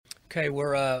Okay,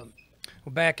 we're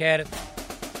back at it.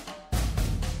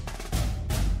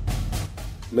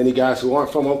 Many guys who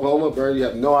aren't from Oklahoma, Barry, you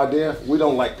have no idea. We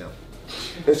don't like them.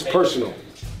 It's personal.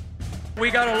 We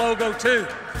got a logo too.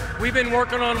 We've been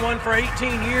working on one for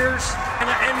 18 years,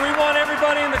 and we want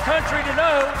everybody in the country to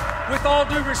know, with all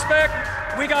due respect,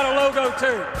 we got a logo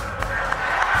too.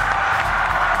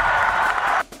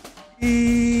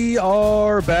 We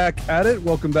are back at it.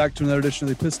 Welcome back to another edition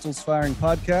of the Pistols Firing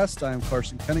Podcast. I am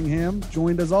Carson Cunningham,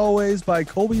 joined as always by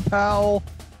Colby Powell.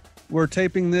 We're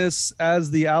taping this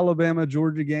as the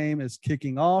Alabama-Georgia game is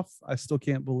kicking off. I still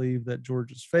can't believe that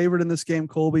Georgia's favored in this game,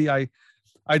 Colby. I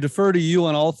defer to you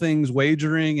on all things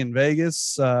wagering in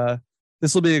Vegas.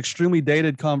 This will be an extremely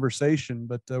dated conversation,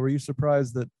 but were you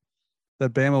surprised that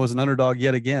Bama was an underdog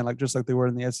yet again, just like they were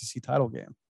in the SEC title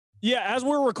game? Yeah, as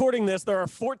we're recording this, there are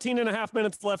 14 and a half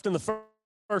minutes left in the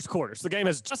first quarter. So the game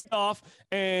has just off,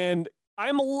 and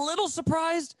I'm a little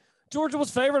surprised Georgia was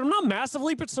favored. I'm not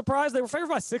massively surprised. They were favored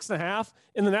by 6.5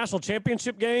 in the national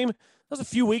championship game. That was a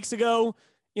few weeks ago.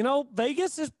 You know,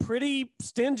 Vegas is pretty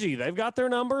stingy. They've got their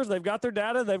numbers. They've got their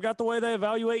data. They've got the way they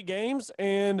evaluate games.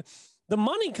 And the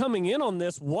money coming in on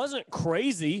this wasn't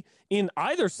crazy in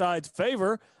either side's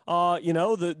favor.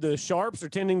 The sharps are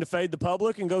tending to fade the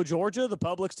public and go Georgia. The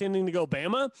public's tending to go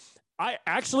Bama.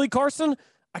 Carson,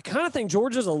 I kind of think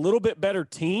Georgia's a little bit better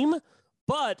team,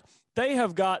 but they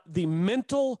have got the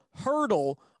mental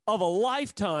hurdle of a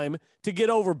lifetime to get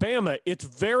over Bama. It's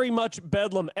very much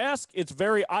Bedlam-esque. It's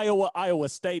very Iowa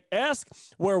State-esque,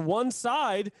 where one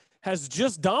side has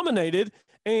just dominated.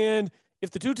 And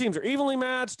if the two teams are evenly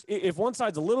matched, if one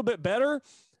side's a little bit better,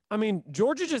 I mean,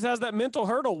 Georgia just has that mental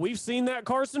hurdle. We've seen that,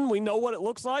 Carson. We know what it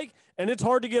looks like, and it's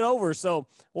hard to get over. So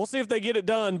we'll see if they get it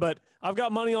done. But I've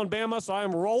got money on Bama, so I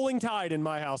am rolling tide in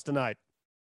my house tonight.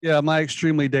 Yeah, my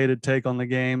extremely dated take on the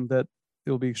game, that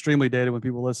it will be extremely dated when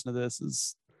people listen to this,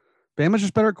 is Bama's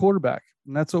just better at quarterback,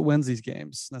 and that's what wins these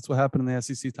games. That's what happened in the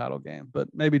SEC title game. But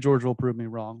maybe Georgia will prove me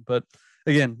wrong. But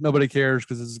again, nobody cares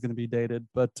because this is going to be dated.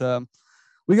 But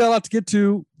we got a lot to get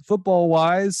to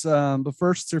football-wise. But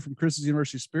first, let's hear from Chris's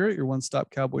University Spirit, your one-stop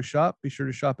Cowboy shop. Be sure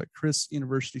to shop at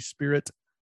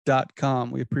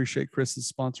chrisuniversityspirit.com. We appreciate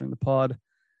Chris's sponsoring the pod.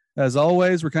 As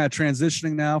always, we're kind of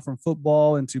transitioning now from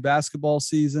football into basketball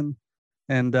season.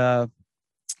 And I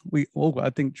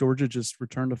think Georgia just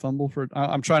returned a fumble for –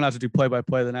 I'm trying not to do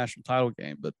play-by-play of the national title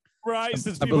game, but right,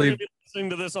 since people are going to be listening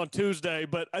to this on Tuesday.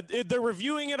 But they're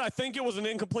reviewing it. I think it was an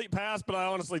incomplete pass, but I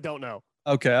honestly don't know.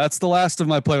 Okay, that's the last of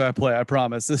my play-by-play, I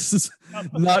promise. This is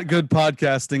not good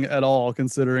podcasting at all,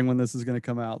 considering when this is going to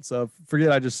come out. So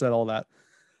forget I just said all that.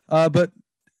 But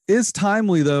is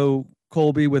timely, though,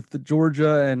 Colby, with the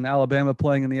Georgia and Alabama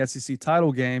playing in the SEC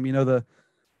title game. You know, the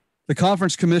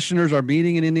conference commissioners are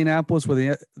meeting in Indianapolis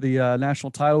where the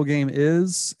national title game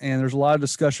is, and there's a lot of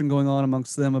discussion going on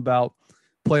amongst them about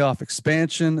playoff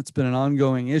expansion. It's been an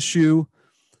ongoing issue.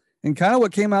 And kind of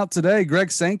what came out today,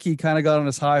 Greg Sankey kind of got on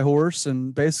his high horse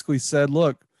and basically said,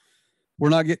 look,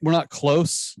 we're not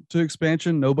close to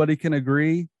expansion. Nobody can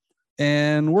agree.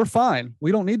 And we're fine.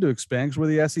 We don't need to expand because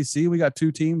we're the SEC. We got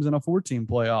 2 teams and a 4-team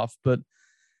playoff. But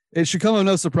it should come as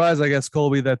no surprise, I guess,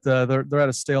 Colby, that they're at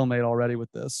a stalemate already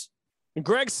with this.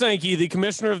 Greg Sankey, the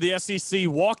commissioner of the SEC,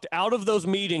 walked out of those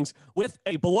meetings with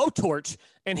a blowtorch,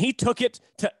 and he took it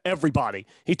to everybody.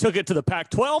 He took it to the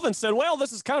Pac-12 and said, well,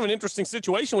 this is kind of an interesting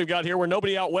situation we've got here where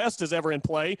nobody out west is ever in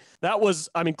play. That was,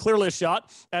 clearly a shot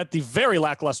at the very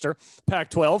lackluster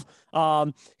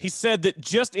Pac-12. He said that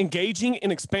just engaging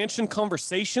in expansion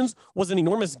conversations was an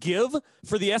enormous give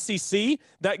for the SEC.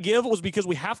 That give was because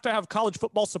we have to have college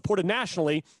football supported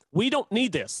nationally. We don't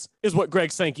need this, is what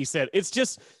Greg Sankey said. It's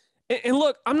just... And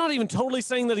look, I'm not even totally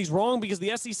saying that he's wrong because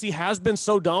the SEC has been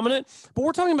so dominant, but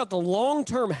we're talking about the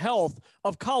long-term health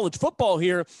of college football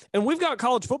here, and we've got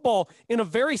college football in a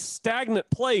very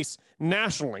stagnant place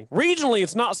nationally. Regionally,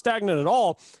 it's not stagnant at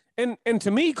all. And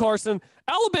to me, Carson,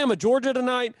 Alabama, Georgia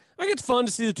tonight, I think it's fun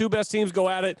to see the two best teams go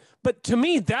at it. But to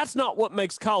me, that's not what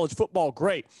makes college football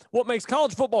great. What makes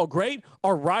college football great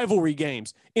are rivalry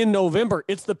games. In November,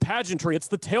 it's the pageantry, it's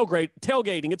the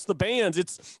tailgating, it's the bands,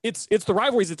 it's the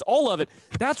rivalries, it's all of it.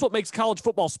 That's what makes college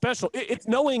football special. It's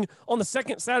knowing on the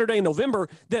second Saturday in November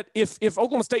that if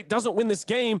Oklahoma State doesn't win this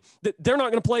game, that they're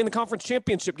not going to play in the conference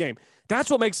championship game. That's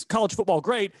what makes college football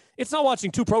great. It's not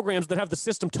watching two programs that have the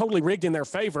system totally rigged in their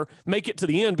favor make it to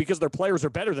the end because their players are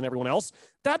better than everyone else.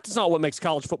 That's not what makes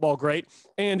college football great.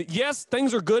 And yes,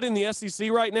 things are good in the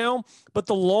SEC right now, but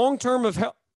the long-term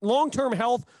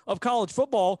health of college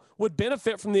football would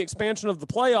benefit from the expansion of the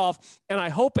playoff. And I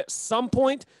hope at some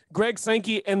point Greg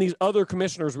Sankey and these other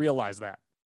commissioners realize that.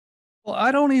 Well,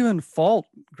 I don't even fault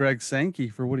Greg Sankey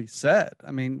for what he said.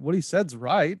 I mean, what he said's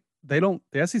right. The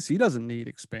SEC doesn't need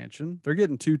expansion. They're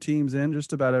getting 2 teams in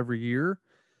just about every year.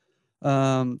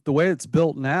 The way it's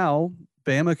built now,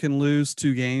 Bama can lose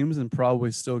 2 games and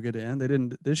probably still get in. They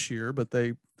didn't this year, but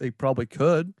they probably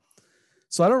could.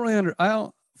 So I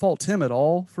don't fault him at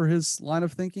all for his line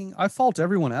of thinking. I fault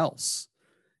everyone else.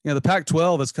 The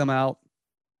Pac-12 has come out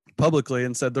publicly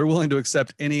and said they're willing to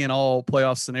accept any and all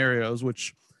playoff scenarios,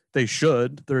 which they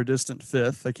should. They're a distant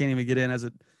 5th. They can't even get in as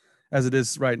it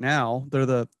is right now. They're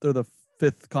the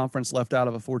 5th conference left out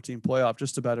of a 14 playoff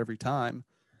just about every time.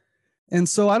 And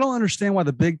so I don't understand why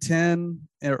the Big Ten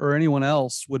or anyone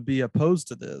else would be opposed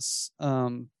to this.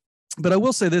 But I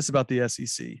will say this about the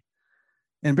SEC.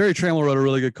 And Barry Trammell wrote a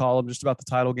really good column just about the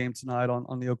title game tonight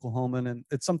on the Oklahoman. And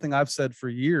it's something I've said for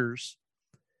years.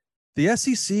 The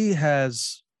SEC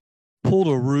has pulled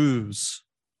a ruse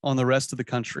on the rest of the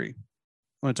country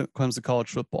when it comes to college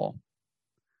football.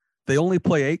 They only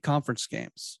play 8 conference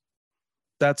games.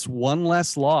 That's 1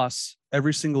 less loss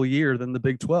every single year than the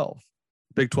Big 12.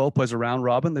 Big 12 plays a round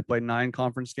robin. They play 9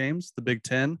 conference games. The Big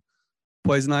 10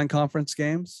 plays 9 conference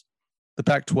games. The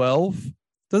Pac-12,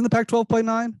 doesn't the Pac-12 play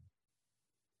 9?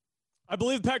 I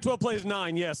believe the Pac-12 plays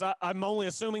 9, yes. I'm only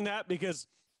assuming that because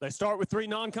they start with 3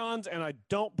 non-cons, and I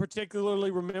don't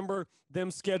particularly remember them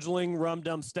scheduling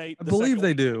Rum-Dum State. I believe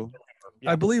they do.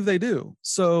 Yeah. I believe they do.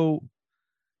 So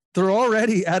they're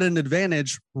already at an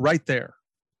advantage right there.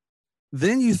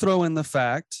 Then you throw in the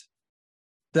fact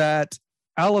that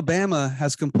Alabama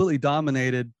has completely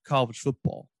dominated college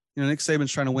football. Nick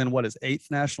Saban's trying to win his 8th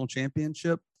national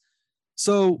championship.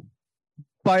 So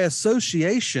by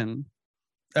association,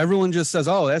 everyone just says,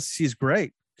 "Oh, SEC's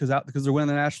great because they're winning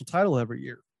the national title every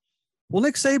year." Well,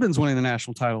 Nick Saban's winning the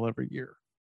national title every year.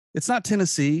 It's not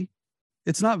Tennessee.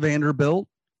 It's not Vanderbilt.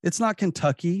 It's not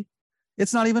Kentucky.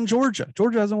 It's not even Georgia.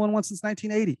 Georgia hasn't won one since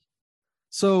 1980.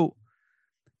 So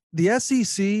the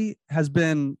SEC has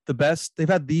been the best. They've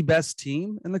had the best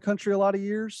team in the country a lot of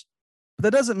years, but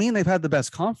that doesn't mean they've had the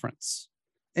best conference.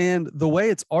 And the way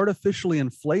it's artificially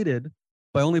inflated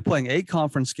by only playing 8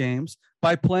 conference games,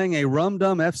 by playing a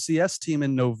rum-dum FCS team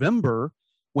in November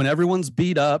when everyone's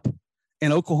beat up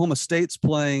and Oklahoma State's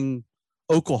playing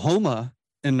Oklahoma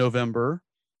in November,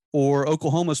 or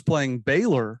Oklahoma's playing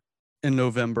Baylor in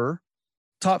November,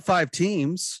 top 5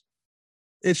 teams.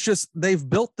 It's just they've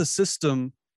built the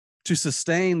system to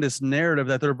sustain this narrative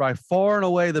that they're by far and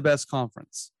away the best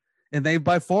conference. And they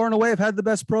by far and away have had the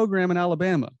best program in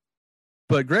Alabama.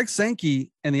 But Greg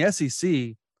Sankey and the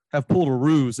SEC have pulled a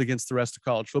ruse against the rest of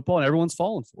college football, and everyone's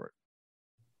fallen for it.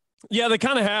 Yeah, they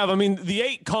kind of have. I mean, the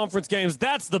 8 conference games,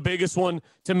 that's the biggest one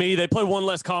to me. They play 1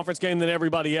 less conference game than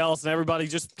everybody else, and everybody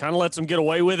just kind of lets them get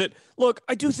away with it. Look,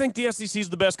 I do think the SEC is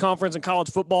the best conference in college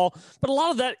football, but a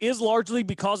lot of that is largely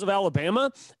because of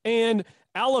Alabama. And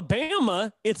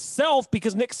Alabama itself,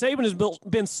 because Nick Saban has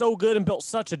been so good and built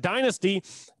such a dynasty,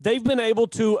 they've been able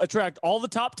to attract all the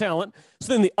top talent.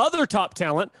 So then the other top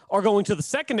talent are going to the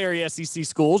secondary SEC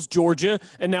schools, Georgia,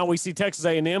 and now we see Texas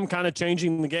A&M kind of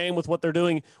changing the game with what they're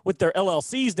doing with their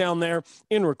LLCs down there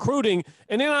in recruiting.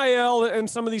 And NIL and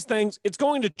some of these things, it's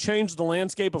going to change the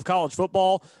landscape of college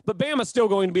football, but Bama's still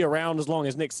going to be around as long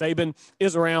as Nick Saban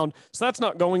is around. So that's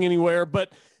not going anywhere.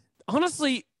 But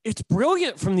honestly, it's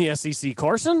brilliant from the SEC,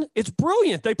 Carson. It's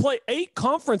brilliant. They play 8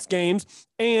 conference games,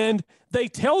 and they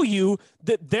tell you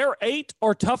that their 8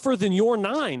 are tougher than your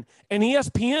 9. And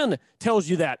ESPN tells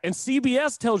you that, and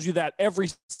CBS tells you that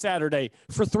every Saturday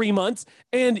for 3 months.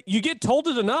 And you get told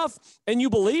it enough, and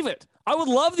you believe it. I would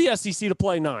love the SEC to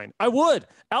play 9. I would.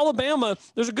 Alabama,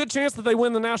 there's a good chance that they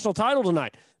win the national title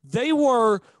tonight. They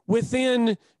were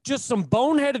within just some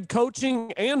boneheaded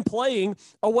coaching and playing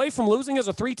away from losing as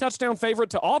a 3-touchdown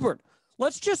favorite to Auburn.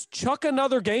 Let's just chuck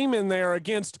another game in there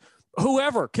against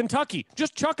whoever, Kentucky.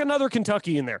 Just chuck another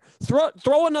Kentucky in there.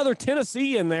 Throw another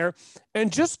Tennessee in there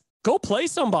and just go play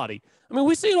somebody. I mean,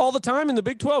 we see it all the time in the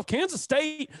Big 12. Kansas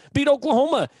State beat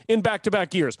Oklahoma in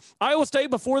back-to-back years. Iowa State,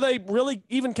 before they really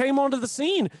even came onto the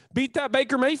scene, beat that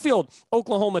Baker Mayfield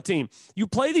Oklahoma team. You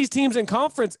play these teams in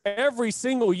conference every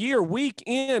single year, week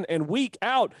in and week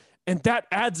out, and that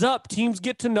adds up. Teams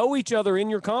get to know each other in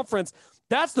your conference.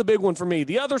 That's the big one for me.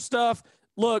 The other stuff,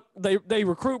 look, they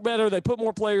recruit better. They put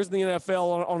more players in the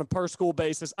NFL on a per-school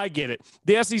basis. I get it.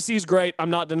 The SEC is great.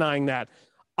 I'm not denying that.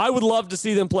 I would love to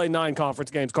see them play 9 conference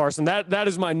games, Carson. That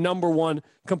is my number one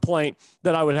complaint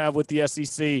that I would have with the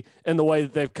SEC and the way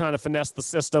that they've kind of finessed the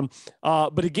system.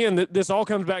 But again, this all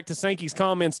comes back to Sankey's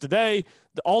comments today.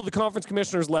 All the conference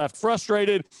commissioners left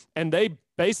frustrated, and they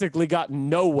basically got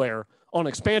nowhere on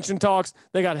expansion talks.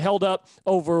 They got held up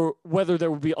over whether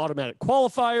there would be automatic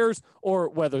qualifiers or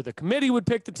whether the committee would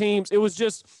pick the teams. It was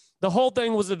just, the whole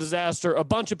thing was a disaster. A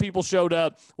bunch of people showed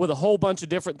up with a whole bunch of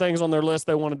different things on their list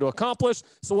they wanted to accomplish.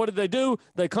 So what did they do?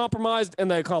 They compromised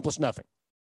and they accomplished nothing.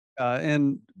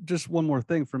 And just one more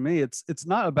thing for me, it's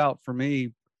not about, for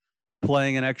me,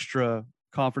 playing an extra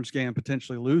conference game and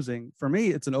potentially losing. For me,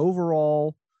 it's an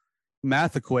overall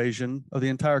math equation of the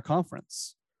entire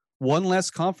conference. One less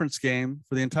conference game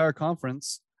for the entire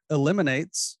conference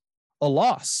eliminates a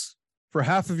loss for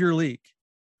half of your league.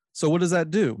 So what does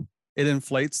that do? It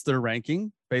inflates their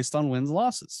ranking based on wins and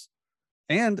losses.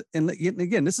 And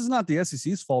again, this is not the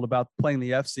SEC's fault about playing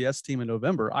the FCS team in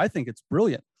November. I think it's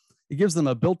brilliant. It gives them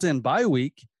a built-in bye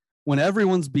week when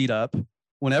everyone's beat up,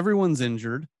 when everyone's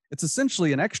injured. It's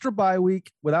essentially an extra bye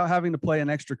week without having to play an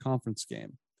extra conference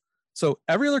game. So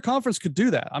every other conference could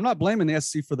do that. I'm not blaming the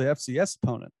SEC for the FCS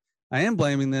opponent. I am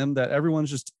blaming them that everyone's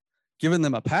just giving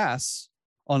them a pass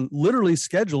on literally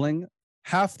scheduling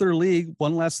half their league,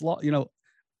 one less loss,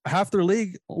 half their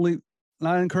league only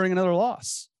not incurring another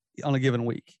loss on a given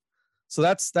week. So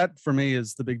that for me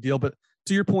is the big deal. But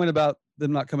to your point about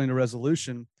them not coming to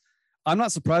resolution, I'm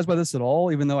not surprised by this at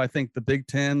all, even though I think the Big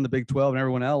 10, the Big 12, and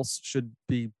everyone else should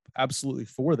be absolutely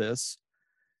for this.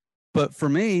 But for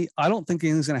me, I don't think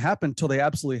anything's going to happen until they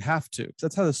absolutely have to.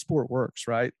 That's how the sport works,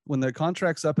 right? When the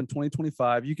contract's up in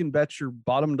 2025, you can bet your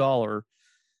bottom dollar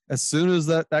as soon as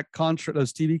that contract,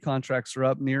 those TV contracts are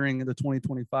up nearing the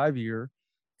 2025 year,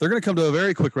 they're going to come to a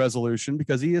very quick resolution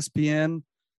because ESPN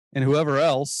and whoever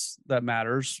else that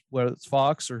matters, whether it's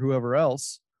Fox or whoever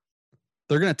else,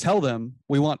 they're going to tell them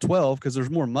we want 12 because there's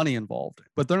more money involved,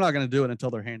 but they're not going to do it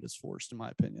until their hand is forced, in my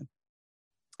opinion.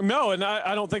 No, and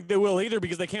I don't think they will either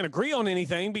because they can't agree on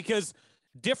anything because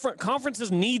different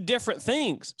conferences need different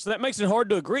things. So that makes it hard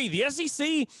to agree. The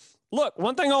SEC, look,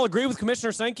 one thing I'll agree with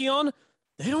Commissioner Sankey on,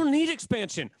 they don't need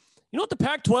expansion. You know what the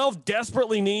Pac-12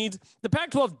 desperately needs? The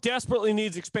Pac-12 desperately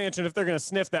needs expansion if they're going to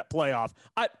sniff that playoff.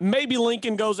 Maybe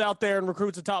Lincoln goes out there and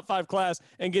recruits a top 5 class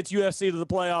and gets UFC to the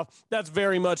playoff. That's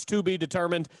very much to be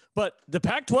determined. But the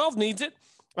Pac-12 needs it.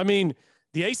 I mean,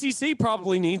 the ACC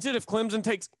probably needs it if Clemson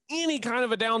takes any kind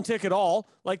of a down tick at all,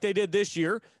 like they did this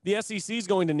year. The SEC is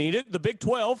going to need it. The Big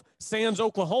 12, sans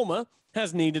Oklahoma,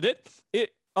 has needed it.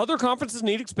 Other conferences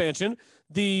need expansion.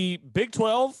 The Big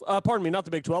 12, not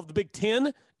the Big 12, the Big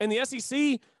 10 and the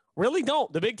SEC really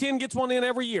don't. The Big 10 gets one in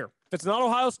every year. If it's not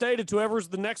Ohio State, it's whoever's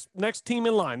the next team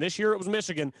in line. This year it was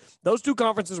Michigan. Those two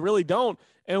conferences really don't.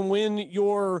 And when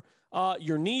your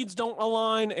needs don't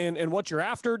align and what you're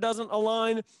after doesn't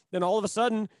align, then all of a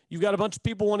sudden you've got a bunch of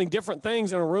people wanting different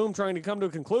things in a room trying to come to a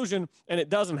conclusion, and it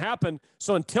doesn't happen.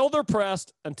 So until they're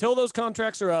pressed, until those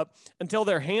contracts are up, until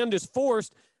their hand is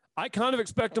forced, I kind of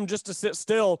expect them just to sit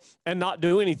still and not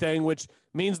do anything, which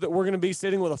means that we're going to be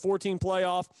sitting with a 14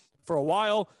 playoff for a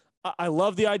while. I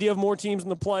love the idea of more teams in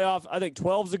the playoff. I think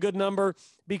 12 is a good number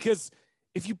because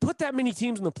if you put that many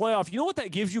teams in the playoff, you know what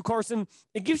that gives you, Carson?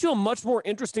 It gives you a much more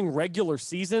interesting regular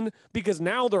season because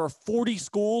now there are 40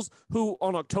 schools who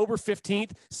on October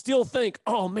 15th still think,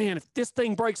 oh man, if this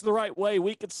thing breaks the right way,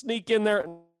 we could sneak in there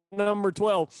number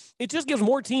 12. It just gives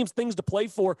more teams things to play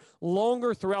for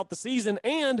longer throughout the season.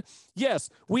 And yes,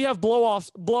 we have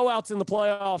blowouts in the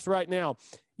playoffs right now.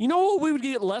 You know what we would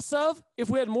get less of if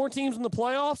we had more teams in the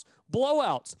playoffs?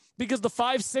 Blowouts, because the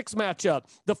 5-6 matchup,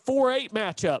 the 4-8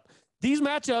 matchup, these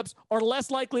matchups are less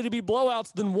likely to be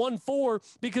blowouts than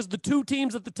 1-4 because the two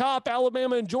teams at the top,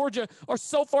 Alabama and Georgia, are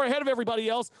so far ahead of everybody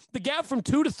else. The gap from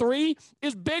 2 to 3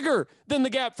 is bigger than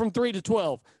the gap from 3 to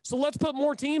 12. So let's put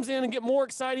more teams in and get more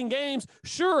exciting games.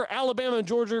 Sure, Alabama and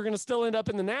Georgia are going to still end up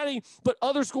in the Natty, but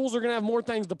other schools are going to have more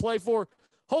things to play for.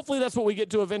 Hopefully that's what we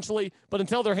get to eventually, but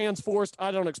until their hands forced,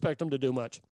 I don't expect them to do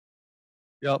much.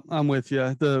 Yep, I'm with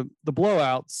you. The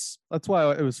blowouts, that's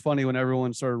why it was funny when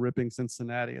everyone started ripping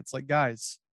Cincinnati. It's like,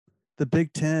 guys, the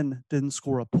Big 10 didn't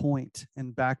score a point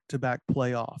in back-to-back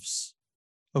playoffs.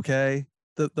 Okay?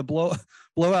 The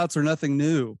blowouts are nothing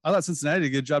new. I thought Cincinnati did a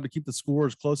good job to keep the score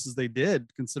as close as they did,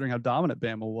 considering how dominant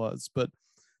Bama was. But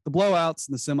the blowouts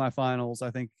in the semifinals, I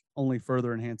think, only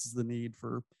further enhances the need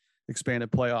for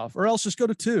expanded playoff, or else just go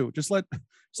to 2. Just let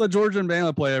Georgia and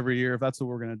Bama play every year if that's what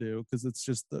we're going to do, because it's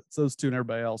just it's those two and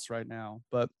everybody else right now.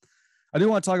 But I do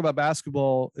want to talk about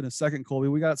basketball in a second, Colby.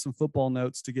 We got some football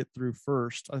notes to get through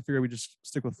first. I figure we just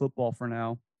stick with football for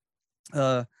now.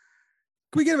 Can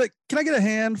I get a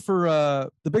hand for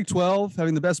the Big 12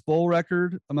 having the best bowl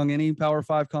record among any Power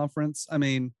 5 conference? I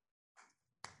mean,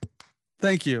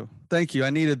 thank you. I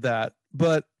needed that.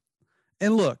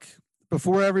 And look,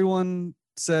 before everyone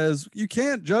says you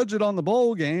can't judge it on the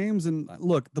bowl games. And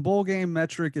look, the bowl game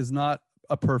metric is not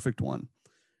a perfect one,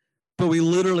 but we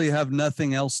literally have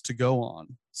nothing else to go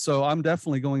on. So I'm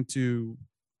definitely going to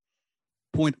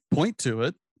point to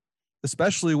it,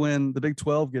 especially when the Big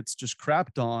 12 gets just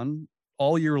crapped on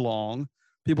all year long.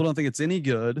 People don't think it's any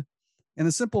good. And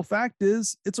the simple fact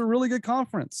is it's a really good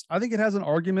conference. I think it has an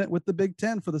argument with the Big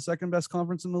 10 for the second best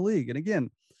conference in the league. And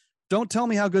again, don't tell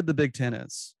me how good the Big 10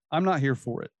 is. I'm not here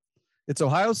for it. It's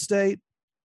Ohio State,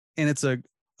 and it's a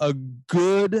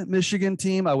good Michigan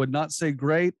team. I would not say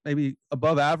great, maybe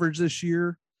above average this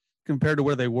year compared to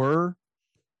where they were.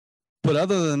 But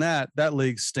other than that, that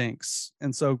league stinks.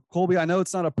 And so, Colby, I know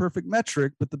it's not a perfect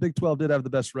metric, but the Big 12 did have the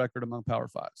best record among Power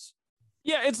Fives.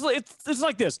 Yeah, it's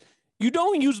like this. You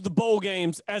don't use the bowl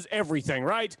games as everything,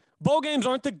 right? Bowl games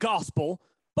aren't the gospel,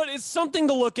 but it's something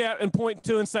to look at and point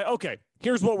to and say, okay,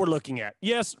 here's what we're looking at.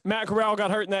 Yes, Matt Corral got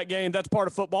hurt in that game. That's part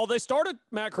of football. They started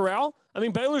Matt Corral. I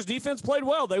mean, Baylor's defense played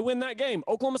well. They win that game.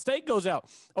 Oklahoma State goes out.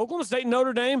 Oklahoma State and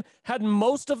Notre Dame had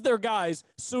most of their guys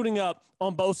suiting up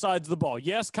on both sides of the ball.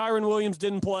 Yes, Kyron Williams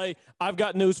didn't play. I've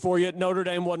got news for you. Notre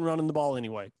Dame wasn't running the ball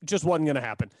anyway. It just wasn't going to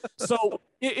happen. So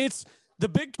it's the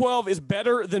Big 12 is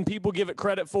better than people give it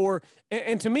credit for.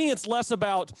 And to me, it's less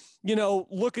about,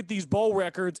 look at these bowl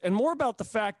records and more about the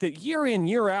fact that year in,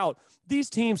 year out,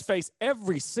 these teams face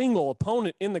every single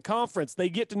opponent in the conference. They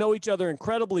get to know each other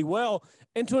incredibly well.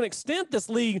 And to an extent, this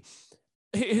league,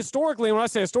 historically, and when I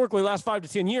say historically, last 5 to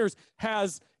 10 years,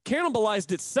 has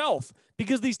cannibalized itself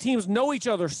because these teams know each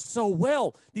other so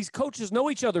well. These coaches know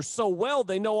each other so well.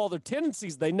 They know all their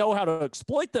tendencies. They know how to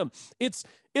exploit them. It's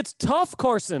tough,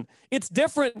 Carson. It's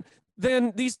different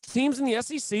than these teams in the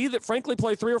SEC that frankly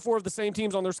play 3 or 4 of the same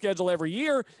teams on their schedule every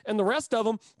year, and the rest of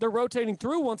them, they're rotating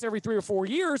through once every 3 or 4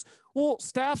 years. Well,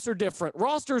 staffs are different.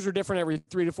 Rosters are different every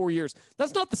 3 to 4 years.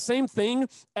 That's not the same thing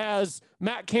as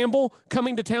Matt Campbell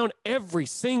coming to town every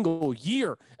single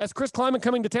year, as Chris Kleiman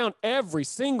coming to town every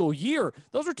single year.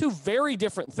 Those are 2 very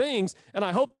different things, and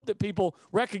I hope that people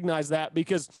recognize that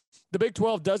because the Big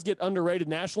 12 does get underrated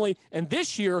nationally, and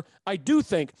this year, I do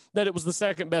think that it was the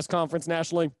second best conference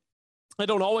nationally. I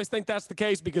don't always think that's the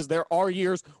case because there are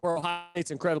years where Ohio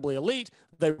State's incredibly elite.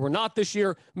 They were not this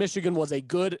year. Michigan was a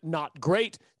good, not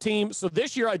great team. So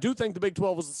this year, I do think the Big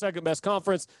 12 was the second best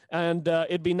conference, and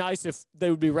it'd be nice if they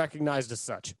would be recognized as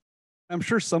such. I'm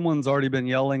sure someone's already been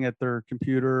yelling at their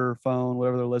computer, phone,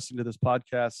 whatever they're listening to this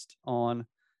podcast on.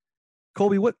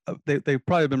 Colby, what they've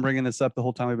probably been bringing this up the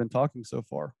whole time we've been talking so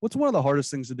far. What's one of the hardest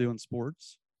things to do in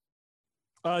sports?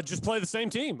 Just play the same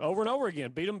team over and over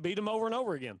again. Beat them over and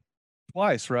over again.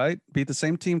 Twice, right? Beat the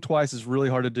same team twice is really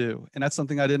hard to do. And that's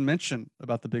something I didn't mention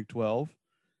about the Big 12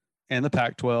 and the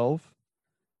Pac-12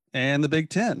 and the Big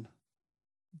 10.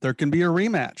 There can be a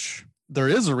rematch. There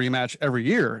is a rematch every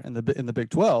year in the Big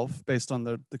 12 based on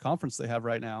the conference they have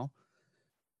right now.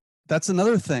 That's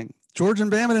another thing. Georgia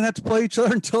and Bama didn't have to play each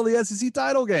other until the SEC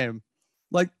title game.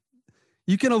 Like,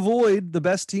 you can avoid the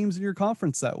best teams in your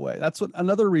conference that way. That's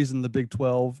another reason the Big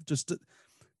 12 just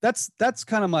 – That's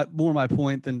kind of my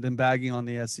point than bagging on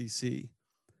the SEC.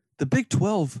 The Big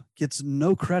 12 gets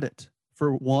no credit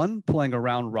for, one, playing a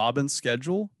round robin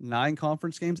schedule, 9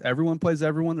 conference games. Everyone plays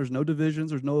everyone. There's no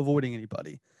divisions. There's no avoiding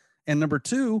anybody. And number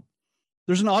 2,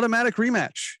 there's an automatic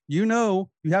rematch. You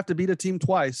have to beat a team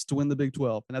twice to win the Big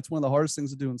 12. And that's one of the hardest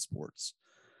things to do in sports.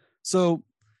 So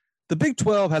the Big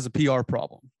 12 has a PR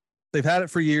problem. They've had it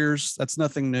for years. That's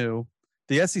nothing new.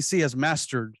 The SEC has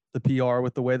mastered the PR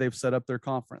with the way they've set up their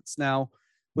conference. Now,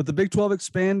 with the Big 12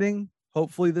 expanding,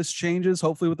 hopefully this changes.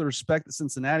 Hopefully with the respect that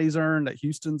Cincinnati's earned, that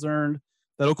Houston's earned,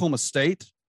 that Oklahoma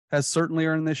State has certainly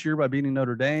earned this year by beating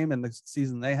Notre Dame and the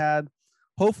season they had.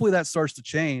 Hopefully that starts to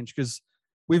change because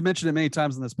we've mentioned it many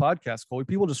times in this podcast, Colby.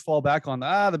 People just fall back on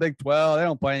the Big 12. They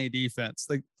don't play any defense.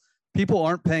 People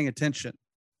aren't paying attention.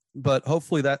 But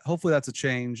hopefully that's a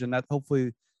change, and that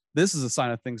hopefully this is a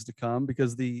sign of things to come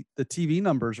because the TV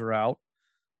numbers are out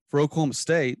for Oklahoma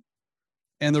State,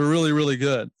 and they're really, really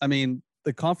good. I mean,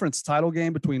 the conference title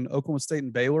game between Oklahoma State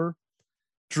and Baylor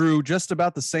drew just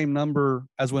about the same number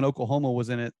as when Oklahoma was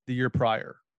in it the year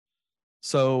prior.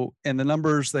 So, and the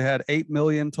numbers, they had 8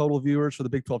 million total viewers for the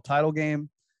Big 12 title game,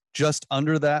 just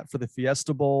under that for the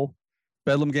Fiesta Bowl.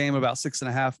 Bedlam game, about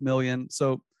 6.5 million.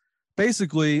 So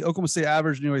basically, Oklahoma State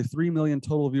averaged nearly 3 million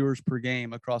total viewers per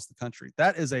game across the country.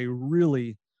 That is a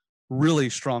really, really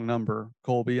strong number,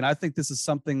 Colby. And I think this is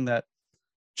something that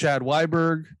Chad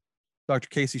Weiberg, Dr.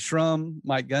 Casey Schrum,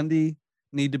 Mike Gundy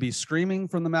need to be screaming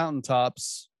from the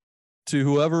mountaintops to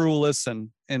whoever will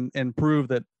listen and prove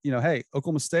that, hey,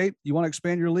 Oklahoma State, you want to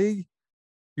expand your league?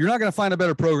 You're not going to find a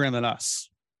better program than us.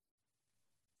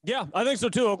 Yeah, I think so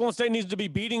too. Oklahoma State needs to be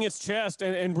beating its chest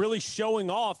and really showing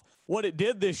off what it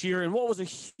did this year and what was a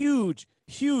huge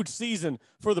season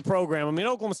for the program. I mean,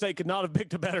 Oklahoma State could not have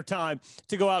picked a better time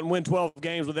to go out and win 12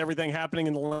 games with everything happening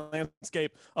in the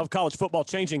landscape of college football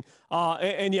changing.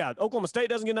 And yeah, Oklahoma State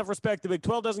doesn't get enough respect. The Big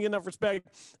 12 doesn't get enough respect.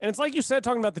 And it's like you said,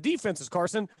 talking about the defenses,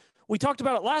 Carson. We talked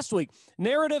about it last week.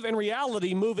 Narrative and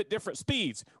reality move at different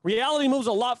speeds. Reality moves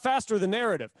a lot faster than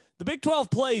narrative. The Big 12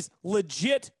 plays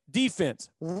legit defense,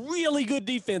 really good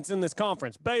defense in this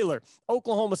conference. Baylor,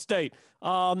 Oklahoma State.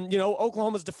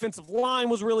 Oklahoma's defensive line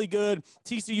was really good.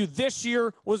 TCU this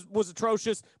year was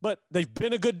atrocious, but they've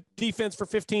been a good defense for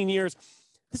 15 years.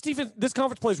 This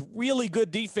conference plays really good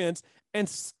defense, and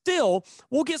still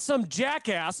we'll get some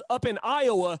jackass up in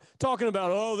Iowa talking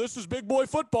about, oh, this is big boy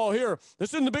football here.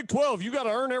 This isn't the Big 12. You got to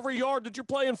earn every yard that you're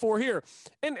playing for here.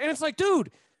 And it's like,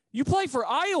 dude, you play for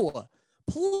Iowa.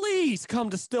 Please come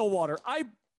to Stillwater. I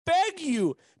beg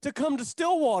you to come to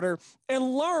Stillwater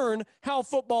and learn how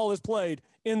football is played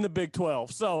in the Big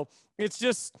 12. So it's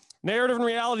just narrative and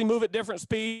reality move at different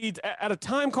speeds. At a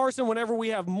time, Carson, whenever we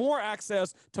have more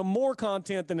access to more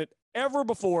content than it ever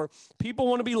before, people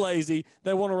want to be lazy.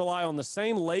 They want to rely on the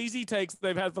same lazy takes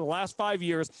they've had for the last 5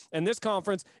 years, and this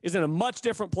conference is in a much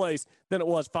different place than it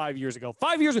was 5 years ago.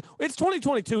 5 years ago, it's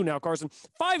 2022 now, Carson.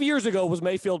 5 years ago was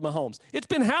Mayfield Mahomes. It's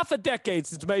been half a decade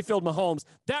since Mayfield Mahomes.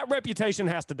 That reputation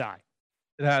has to die.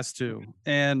 It has to.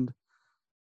 And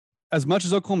as much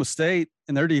as Oklahoma State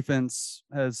and their defense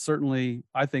has certainly,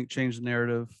 I think, changed the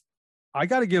narrative, I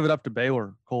got to give it up to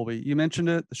Baylor, Colby. You mentioned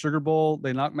it, the Sugar Bowl.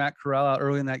 They knocked Matt Corral out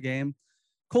early in that game.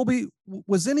 Colby,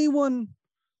 was anyone,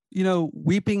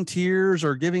 weeping tears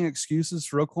or giving excuses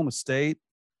for Oklahoma State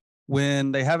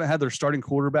when they haven't had their starting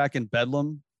quarterback in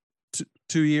Bedlam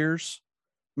 2 years?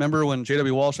 Remember when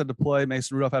J.W. Walsh had to play,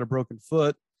 Mason Rudolph had a broken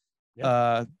foot.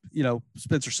 Yep.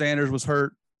 Spencer Sanders was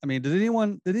hurt. I mean, did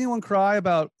anyone cry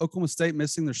about Oklahoma State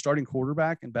missing their starting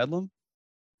quarterback in Bedlam?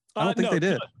 I don't think they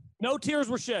did. No tears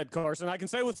were shed, Carson. I can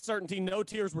say with certainty, no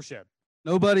tears were shed.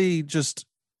 Nobody just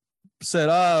said,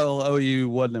 oh, OU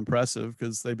wasn't impressive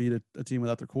because they beat a team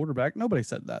without their quarterback. Nobody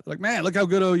said that. Like, man, look how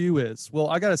good OU is. Well,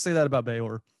 I got to say that about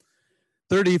Baylor.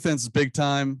 Their defense is big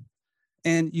time.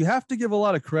 And you have to give a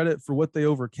lot of credit for what they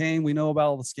overcame. We know about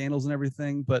all the scandals and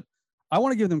everything, but I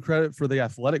want to give them credit for the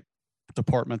athletic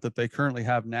department that they currently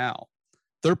have now.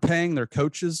 They're paying their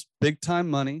coaches big time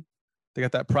money. They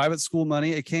got that private school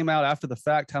money. It came out after the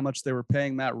fact how much they were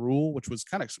paying Matt Rule, which was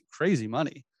kind of some crazy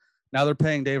money. Now they're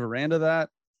paying Dave Aranda that.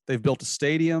 They've built a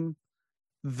stadium.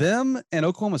 Them and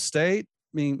Oklahoma State,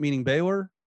 meaning Baylor,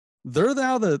 they're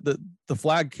now the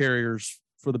flag carriers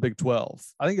for the Big 12.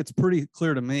 I think it's pretty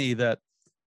clear to me that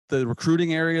the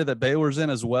recruiting area that Baylor's in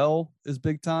as well is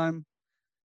big time.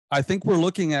 I think we're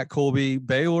looking at, Colby,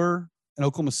 Baylor and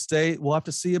Oklahoma State. We'll have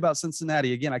to see about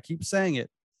Cincinnati. Again, I keep saying it.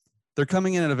 They're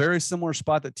coming in at a very similar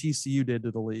spot that TCU did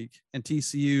to the league. And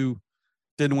TCU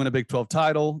didn't win a Big 12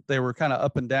 title. They were kind of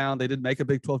up and down. They did make a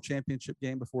Big 12 championship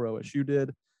game before OSU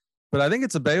did. But I think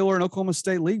it's a Baylor and Oklahoma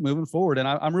State league moving forward. And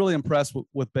I'm really impressed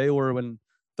with Baylor and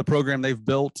the program they've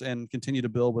built and continue to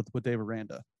build with Dave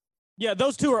Aranda. Yeah,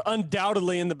 those two are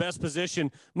undoubtedly in the best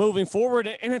position moving forward.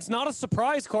 And it's not a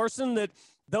surprise, Carson, that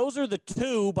those are the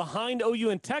two behind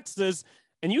OU and Texas.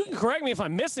 And you can correct me if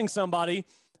I'm missing somebody.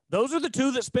 Those are the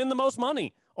two that spend the most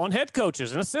money on head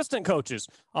coaches and assistant coaches,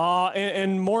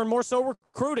 and more so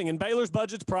recruiting. And Baylor's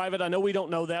budget's private. I know we don't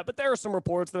know that, but there are some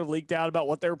reports that have leaked out about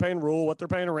what they were paying Rule, what they're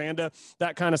paying Aranda,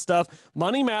 that kind of stuff.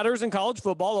 Money matters in college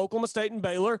football. Oklahoma State and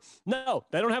Baylor, no,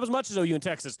 they don't have as much as OU and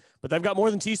Texas, but they've got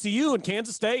more than TCU and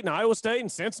Kansas State and Iowa State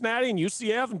and Cincinnati and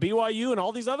UCF and BYU and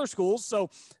all these other schools. So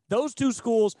those two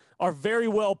schools are very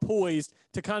well poised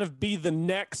to kind of be the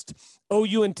next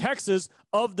OU and Texas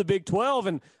of the Big 12.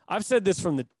 And I've said this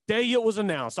from the day it was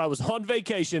announced. I was on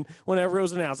vacation whenever it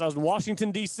was announced. I was in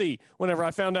Washington, D.C. whenever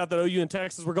I found out that OU and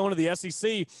Texas were going to the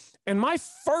SEC. And my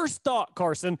first thought,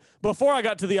 Carson, before I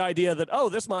got to the idea that, oh,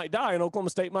 this might die and Oklahoma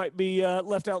State might be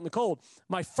left out in the cold,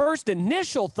 my first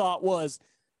initial thought was,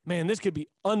 man, this could be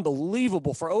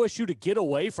unbelievable for OSU to get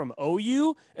away from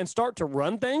OU and start to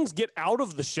run things, get out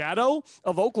of the shadow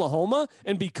of Oklahoma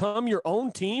and become your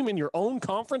own team in your own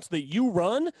conference that you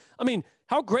run. I mean,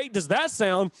 how great does that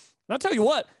sound? And I'll tell you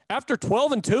what, after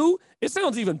 12-2, it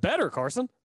sounds even better, Carson.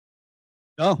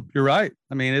 Oh, you're right.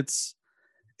 I mean, it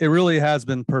really has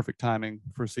been perfect timing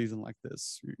for a season like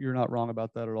this. You're not wrong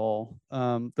about that at all.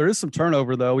 There is some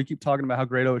turnover, though. We keep talking about how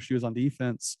great OSU is on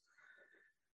defense.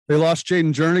 They lost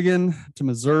Jaden Jernigan to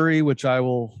Missouri, which I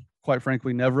will, quite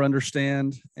frankly, never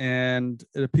understand. And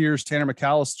it appears Tanner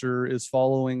McAllister is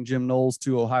following Jim Knowles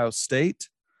to Ohio State,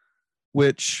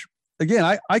 which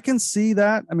again, I can see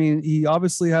that. I mean, he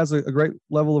obviously has a great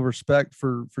level of respect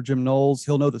for Jim Knowles.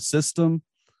 He'll know the system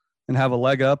and have a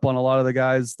leg up on a lot of the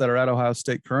guys that are at Ohio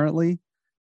State currently.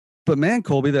 But man,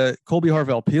 Colby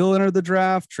Harvell-Peel entered the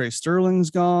draft. Trey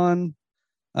Sterling's gone.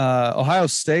 Ohio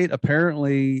State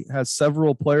apparently has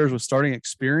several players with starting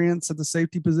experience at the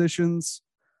safety positions,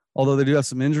 although they do have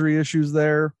some injury issues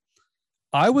there.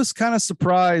 I was kind of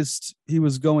surprised he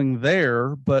was going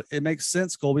there, but it makes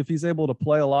sense, Colby. If he's able to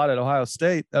play a lot at Ohio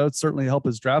State, that would certainly help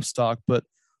his draft stock. But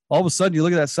all of a sudden, you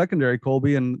look at that secondary,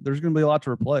 Colby, and there's going to be a lot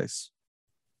to replace.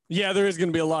 Yeah, there is going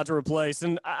to be a lot to replace.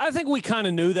 And I think we kind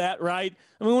of knew that, right?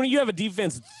 I mean, when you have a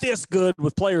defense this good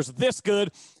with players this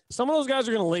good, some of those guys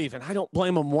are going to leave, and I don't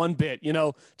blame them one bit. You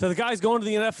know, to the guys going to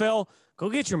the NFL, go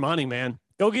get your money, man.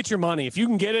 Go get your money. If you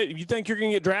can get it, if you think you're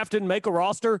going to get drafted and make a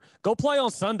roster, go play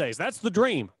on Sundays. That's the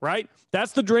dream, right?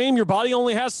 That's the dream. Your body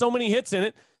only has so many hits in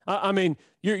it. I mean,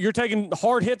 you're taking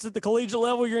hard hits at the collegiate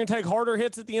level. You're going to take harder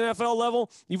hits at the NFL level.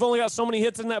 You've only got so many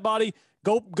hits in that body.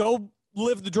 Go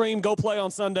live the dream. Go play on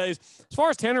Sundays. As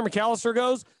far as Tanner McAllister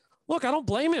goes, look, I don't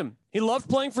blame him. He loved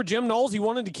playing for Jim Knowles. He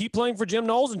wanted to keep playing for Jim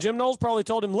Knowles, and Jim Knowles probably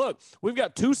told him, look, we've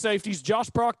got two safeties, Josh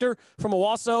Proctor from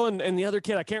Owasso and the other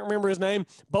kid, I can't remember his name,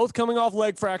 both coming off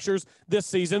leg fractures this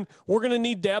season. We're going to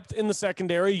need depth in the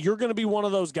secondary. You're going to be one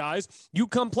of those guys. You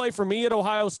come play for me at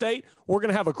Ohio State. We're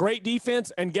going to have a great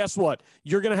defense, and guess what?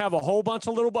 You're going to have a whole bunch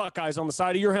of little Buckeyes on the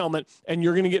side of your helmet, and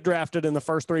you're going to get drafted in the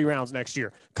first 3 rounds next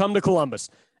year. Come to Columbus.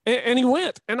 And he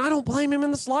went, and I don't blame him in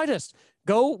the slightest.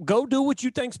 Go do what you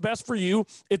think's best for you.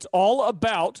 It's all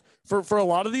about, for a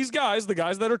lot of these guys, the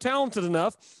guys that are talented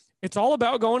enough, it's all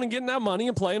about going and getting that money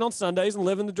and playing on Sundays and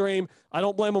living the dream. I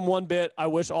don't blame them one bit. I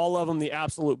wish all of them the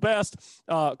absolute best.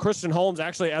 Christian Holmes,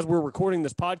 actually, as we're recording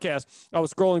this podcast, I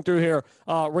was scrolling through here,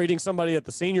 reading somebody at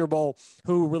the Senior Bowl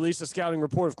who released a scouting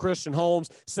report of Christian Holmes,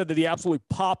 said that he absolutely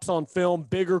pops on film,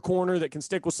 bigger corner that can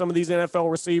stick with some of these NFL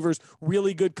receivers,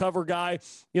 really good cover guy.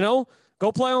 You know,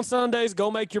 go play on Sundays. Go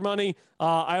make your money.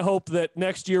 I hope that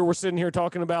next year we're sitting here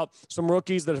talking about some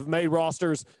rookies that have made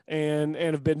rosters and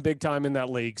have been big time in that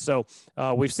league. So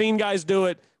we've seen guys do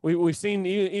it. We've seen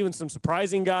even some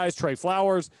surprising guys. Trey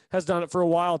Flowers has done it for a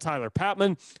while. Tyler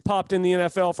Patman popped in the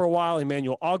NFL for a while.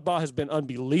 Emmanuel Ogbah has been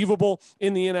unbelievable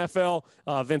in the NFL.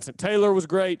 Vincent Taylor was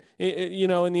great,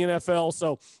 in the NFL.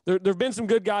 So there have been some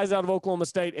good guys out of Oklahoma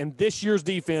State, and this year's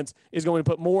defense is going to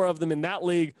put more of them in that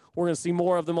league. We're going to see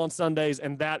more of them on Sundays,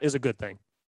 and that is a good thing.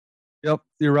 Yep,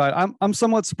 you're right. I'm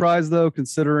somewhat surprised, though,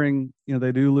 considering,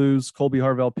 they do lose Colby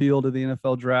Harvell-Peel to the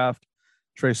NFL draft,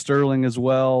 Trey Sterling as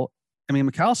well. I mean,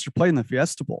 McAllister played in the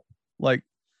Fiesta Bowl. Like,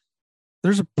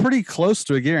 there's a pretty close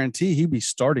to a guarantee he'd be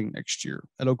starting next year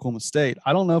at Oklahoma State.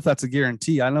 I don't know if that's a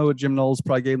guarantee. I know Jim Knowles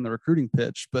probably gave him the recruiting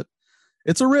pitch, but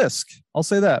it's a risk. I'll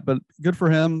say that. But good for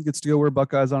him. Gets to go wear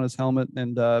Buckeyes on his helmet.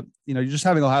 And, you're just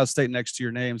having Ohio State next to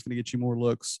your name is going to get you more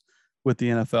looks with the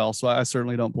NFL. So I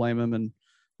certainly don't blame him and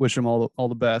wish him all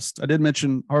the best. I did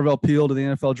mention Harvell-Peel to the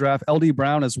NFL draft, LD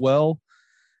Brown as well.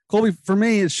 Colby, for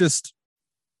me, it's just,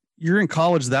 you're in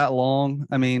college that long.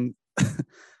 I mean,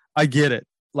 I get it.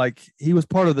 Like, he was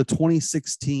part of the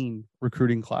 2016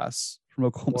 recruiting class from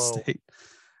Oklahoma State.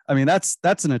 I mean, that's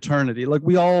an eternity. Like,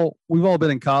 we've all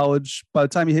been in college. By the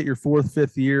time you hit your 4th,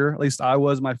 5th year, at least I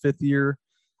was my 5th year,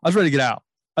 I was ready to get out.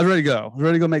 I was ready to go. I was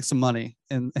ready to go make some money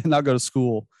and not go to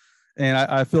school. And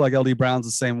I feel like LD Brown's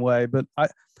the same way. But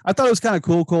I thought it was kind of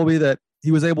cool, Colby, that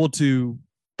he was able to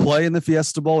play in the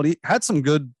Fiesta Bowl. And he had some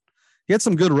good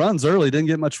runs early. Didn't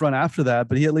get much run after that,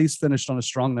 but he at least finished on a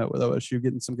strong note with OSU,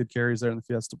 getting some good carries there in the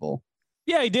Fiesta Bowl.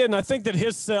 Yeah, he did. And I think that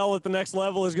his sell at the next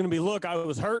level is going to be, look, I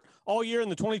was hurt all year in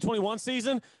the 2021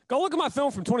 season. Go look at my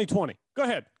film from 2020. Go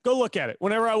ahead. Go look at it.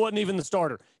 Whenever I wasn't even the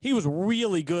starter. He was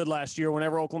really good last year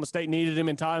whenever Oklahoma State needed him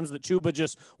in times that Chuba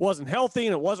just wasn't healthy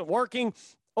and it wasn't working.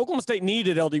 Oklahoma State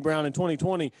needed LD Brown in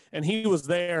 2020, and he was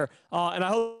there. And I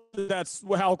hope that's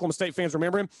how Oklahoma State fans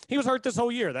remember him. He was hurt this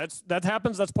whole year. That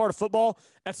happens. That's part of football.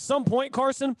 At some point,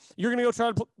 Carson, you're going to go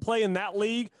try to play in that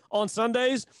league on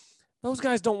Sundays. Those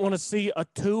guys don't want to see a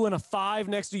 2 and a 5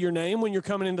 next to your name when you're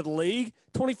coming into the league.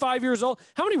 25 years old.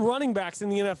 How many running backs in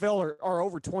the NFL are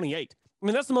over 28? I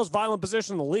mean, that's the most violent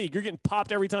position in the league. You're getting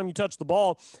popped every time you touch the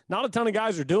ball. Not a ton of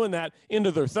guys are doing that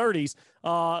into their 30s.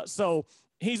 So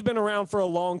he's been around for a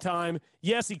long time.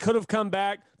 Yes, he could have come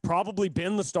back, probably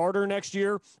been the starter next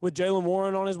year with Jaylen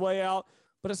Warren on his way out.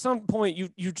 But at some point,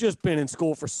 you've just been in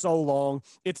school for so long.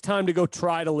 It's time to go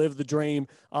try to live the dream.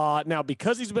 Now,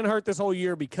 because he's been hurt this whole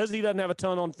year, because he doesn't have a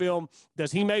ton on film,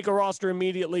 does he make a roster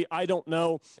immediately? I don't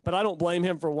know. But I don't blame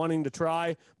him for wanting to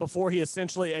try before he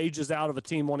essentially ages out of a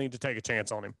team wanting to take a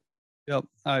chance on him. Yep,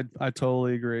 I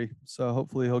totally agree. So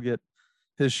hopefully he'll get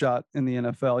his shot in the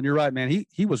NFL. And you're right, man.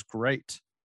 He was great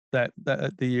that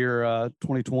the year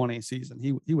 2020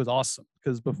 season. He was awesome,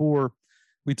 because before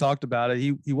we talked about it,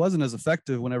 he wasn't as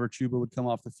effective whenever Chuba would come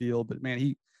off the field. But man,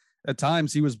 he at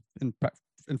times he was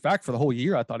in fact for the whole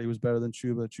year I thought he was better than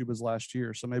Chuba's last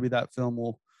year. So maybe that film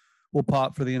will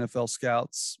pop for the NFL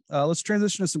scouts. Let's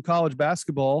transition to some college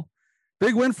basketball.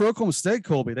 Big win for Oklahoma State,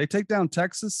 Colby. They take down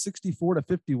Texas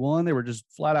 64-51. They were just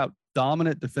flat out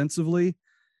dominant defensively.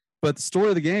 But the story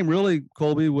of the game, really,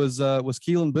 Colby, was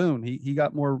Keelan Boone. He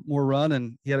got more run,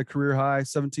 and he had a career high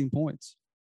 17 points.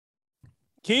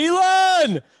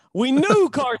 Keelan, we knew,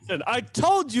 Carson. I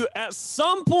told you at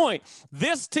some point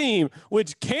this team,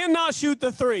 which cannot shoot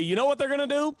the three, you know what they're going to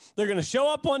do? They're going to show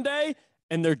up one day,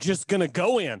 and they're just going to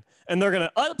go in, and they're going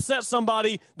to upset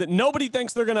somebody that nobody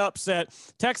thinks they're going to upset.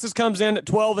 Texas comes in at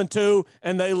 12-2,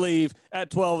 and they leave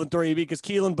at 12-3 because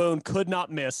Keelan Boone could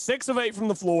not miss. 6 of 8 from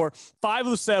the floor, 5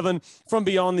 of 7 from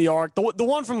beyond the arc. The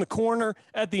one from the corner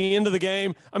at the end of the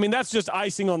game, I mean, that's just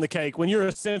icing on the cake. When you're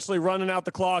essentially running out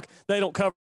the clock, they don't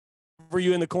cover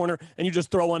you in the corner, and you just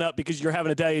throw one up because you're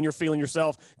having a day and you're feeling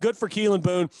yourself. Good for Keelan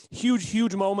Boone.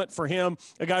 Huge moment for him.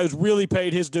 A guy who's really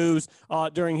paid his dues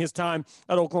during his time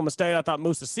at Oklahoma State. I thought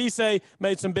Musa Cisse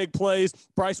made some big plays.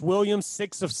 Bryce Williams,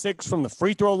 6 of 6 from the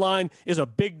free throw line, is a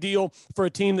big deal for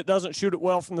a team that doesn't shoot it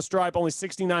well from the stripe. Only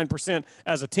 69%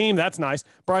 as a team. That's nice.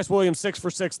 Bryce Williams, 6 for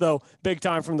 6, though, big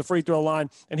time from the free throw line.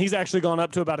 And he's actually gone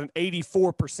up to about an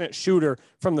 84% shooter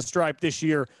from the stripe this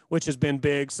year, which has been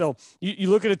big. So you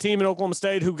look at a team in Oklahoma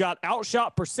State who got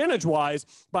outshot percentage-wise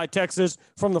by Texas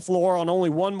from the floor on only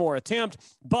one more attempt,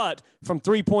 but from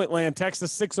three-point land,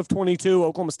 Texas 6 of 22,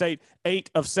 Oklahoma State 8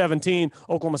 of 17.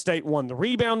 Oklahoma State won the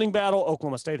rebounding battle.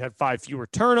 Oklahoma State had 5 fewer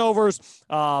turnovers.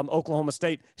 Oklahoma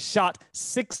State shot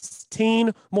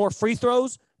 16 more free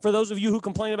throws. For those of you who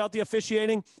complain about the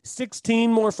officiating,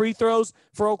 16 more free throws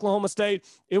for Oklahoma State.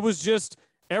 It was just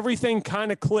everything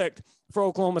kind of clicked for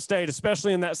Oklahoma State,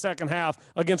 especially in that second half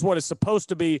against what is supposed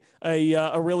to be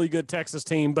a really good Texas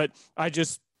team. But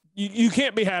you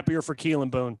can't be happier for Keelan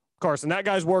Boone, Carson. That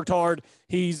guy's worked hard.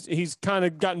 He's kind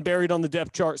of gotten buried on the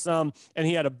depth chart some, and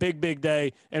he had a big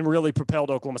day and really propelled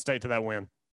Oklahoma State to that win.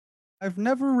 I've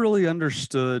never really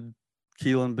understood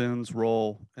Keelan Boone's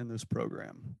role in this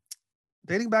program.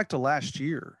 Dating back to last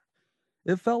year,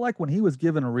 it felt like when he was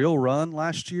given a real run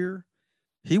last year,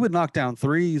 he would knock down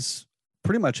threes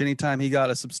pretty much anytime he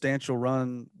got a substantial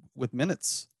run with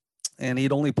minutes. And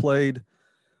he'd only played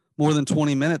more than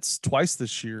 20 minutes twice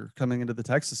this year coming into the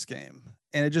Texas game.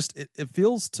 And it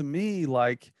feels to me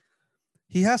like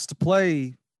he has to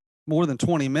play more than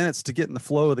 20 minutes to get in the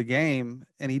flow of the game.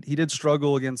 And he did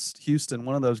struggle against Houston.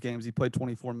 One of those games, he played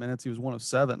 24 minutes. He was 1 of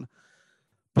 7.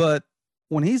 But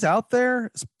when he's out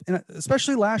there,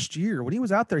 especially last year, when he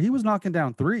was out there, he was knocking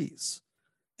down threes.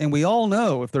 And we all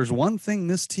know if there's one thing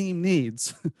this team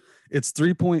needs, it's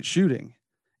 3-point shooting.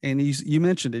 And you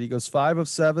mentioned it. He goes 5 of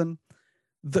 7.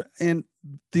 And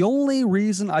the only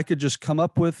reason I could just come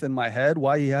up with in my head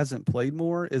why he hasn't played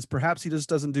more is perhaps he just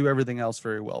doesn't do everything else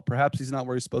very well. Perhaps he's not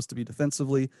where he's supposed to be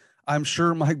defensively. I'm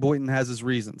sure Mike Boynton has his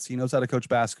reasons. He knows how to coach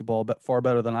basketball but far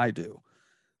better than I do.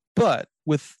 But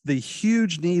with the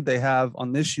huge need they have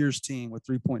on this year's team with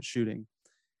 3-point shooting,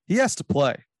 he has to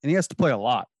play, and he has to play a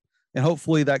lot. And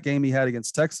hopefully that game he had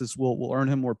against Texas will earn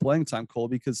him more playing time, Cole,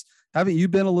 because haven't you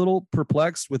been a little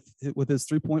perplexed with his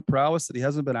 3-point prowess that he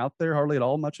hasn't been out there hardly at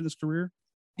all much in his career?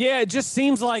 Yeah, it just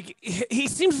seems like he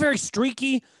seems very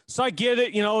streaky. So I get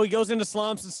it. You know, he goes into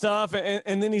slumps and stuff,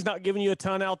 and then he's not giving you a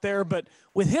ton out there. But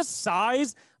with his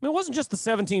size, I mean, it wasn't just the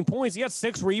 17 points. He had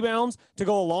 6 rebounds to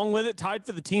go along with it, tied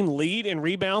for the team lead in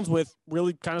rebounds with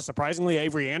really kind of surprisingly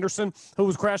Avery Anderson, who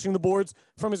was crashing the boards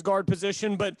from his guard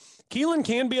position. But Keelan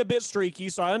can be a bit streaky,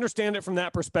 so I understand it from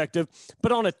that perspective.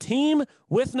 But on a team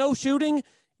with no shooting,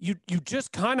 you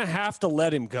just kind of have to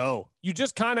let him go. You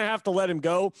just kind of have to let him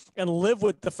go and live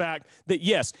with the fact that,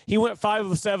 yes, he went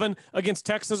 5 of 7 against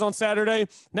Texas on Saturday.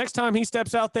 Next time he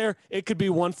steps out there, it could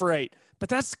be 1 for 8. But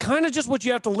that's kind of just what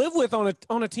you have to live with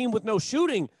on a team with no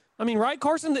shooting. I mean, right,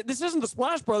 Carson? This isn't the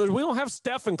Splash Brothers. We don't have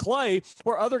Steph and Clay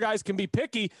where other guys can be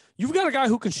picky. You've got a guy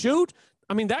who can shoot.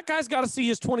 I mean, that guy's got to see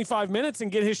his 25 minutes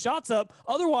and get his shots up.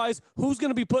 Otherwise, who's going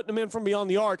to be putting him in from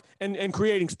beyond the arc and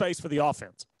creating space for the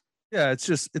offense? Yeah,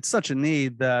 it's such a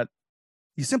need that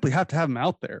you simply have to have him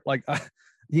out there. Like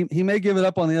he may give it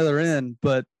up on the other end,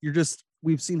 but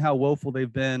we've seen how woeful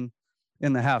they've been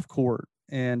in the half court.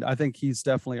 And I think he's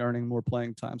definitely earning more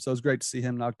playing time. So it's great to see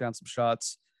him knock down some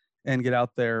shots and get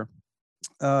out there.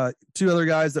 2 other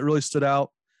guys that really stood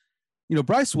out. You know,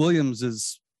 Bryce Williams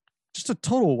is just a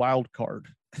total wild card.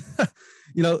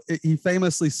 he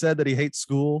famously said that he hates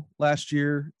school last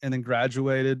year and then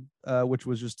graduated, which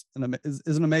was just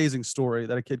is an amazing story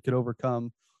that a kid could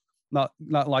overcome not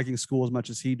liking school as much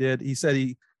as he did. He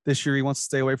said this year he wants to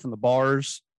stay away from the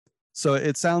bars. So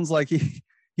it sounds like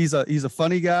he's a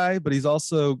funny guy, but he's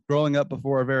also growing up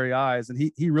before our very eyes.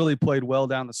 And he really played well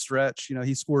down the stretch.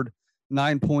 He scored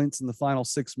 9 points in the final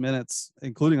 6 minutes,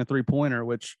 including a 3-pointer,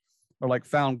 which are like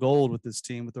found gold with this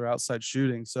team with their outside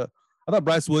shooting. So I thought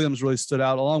Bryce Williams really stood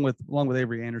out along with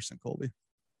Avery Anderson, Colby.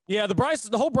 Yeah, the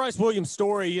whole Bryce Williams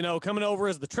story, coming over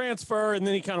as the transfer, and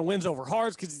then he kind of wins over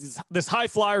hearts because he's this high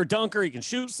flyer dunker. He can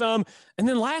shoot some. And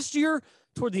then last year,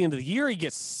 toward the end of the year, he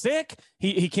gets sick.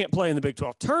 He can't play in the Big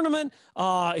 12 tournament.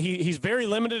 He's very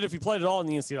limited if he played at all in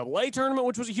the NCAA tournament,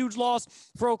 which was a huge loss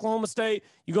for Oklahoma State.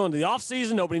 You go into the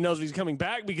offseason, nobody knows if he's coming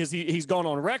back because he's gone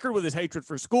on record with his hatred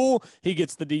for school. He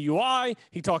gets the DUI.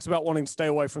 He talks about wanting to stay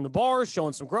away from the bars,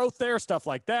 showing some growth there, stuff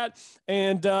like that.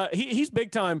 And he's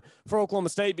big time for Oklahoma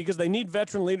State because they need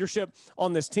veteran leadership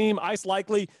on this team. Ice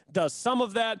Likely does some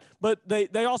of that, but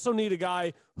they also need a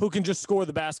guy who can just score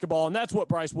the basketball, and that's what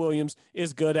Bryce Williams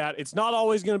is good at. It's not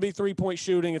always going to be three-point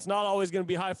shooting. It's not always going to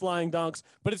be high-flying dunks,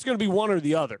 but it's going to be one or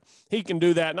the other. He can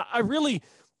do that. And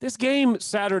this game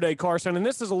Saturday, Carson, and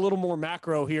this is a little more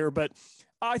macro here, but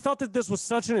I thought that this was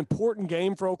such an important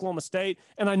game for Oklahoma State,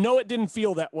 and I know it didn't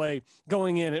feel that way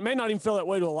going in. It may not even feel that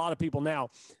way to a lot of people now,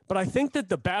 but I think that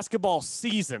the basketball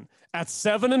season at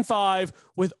 7-5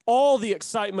 with all the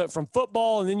excitement from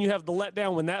football, and then you have the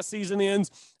letdown when that season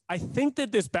ends, I think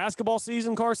that this basketball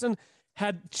season, Carson,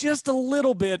 had just a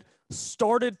little bit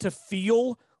started to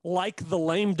feel like the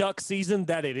lame duck season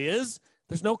that it is.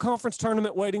 There's no conference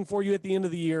tournament waiting for you at the end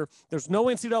of the year. There's no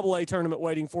NCAA tournament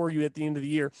waiting for you at the end of the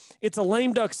year. It's a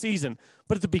lame duck season.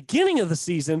 But at the beginning of the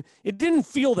season, it didn't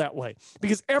feel that way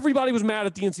because everybody was mad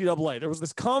at the NCAA. There was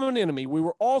this common enemy. We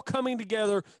were all coming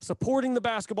together, supporting the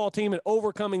basketball team and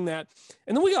overcoming that.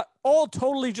 And then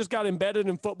we just got embedded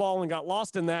in football and got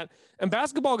lost in that. And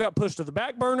basketball got pushed to the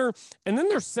back burner. And then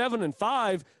they're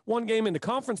 7-5, one game into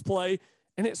conference play.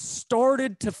 And it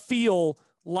started to feel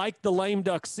like the lame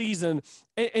duck season.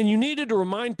 And you needed to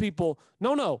remind people,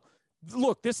 no,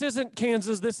 look, this isn't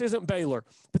Kansas, this isn't Baylor,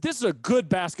 but this is a good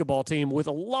basketball team with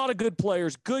a lot of good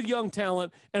players, good young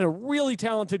talent, and a really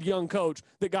talented young coach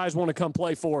that guys want to come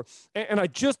play for. And I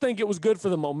just think it was good for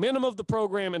the momentum of the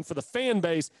program and for the fan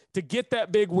base to get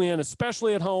that big win,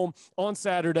 especially at home on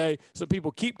Saturday, so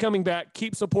people keep coming back,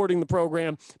 keep supporting the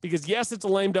program, because yes, it's a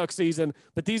lame duck season,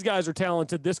 but these guys are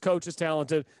talented. This coach is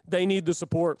talented. They need the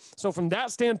support. So from that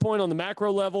standpoint on the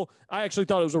macro level, I actually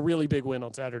thought it was a really big win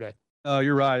on Saturday. Oh,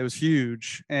 you're right. It was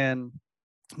huge. And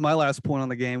my last point on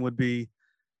the game would be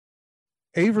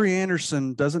Avery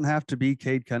Anderson doesn't have to be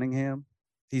Cade Cunningham.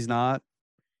 He's not.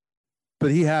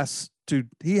 But he has to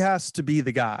be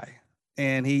the guy.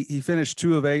 And he finished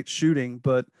 2 of 8 shooting,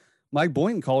 but Mike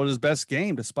Boynton called it his best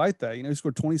game despite that. He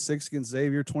scored 26 against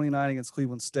Xavier, 29 against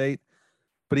Cleveland State.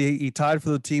 But he tied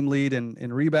for the team lead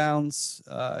in rebounds.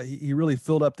 He really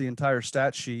filled up the entire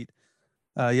stat sheet.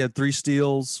 He had 3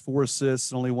 steals, 4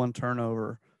 assists, and only 1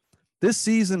 turnover. This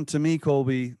season, to me,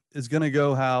 Colby, is going to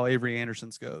go how Avery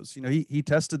Anderson's goes. He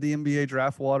tested the NBA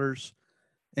draft waters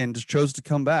and just chose to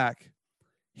come back.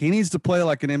 He needs to play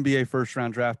like an NBA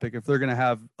first-round draft pick if they're going to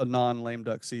have a non-lame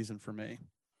duck season for me.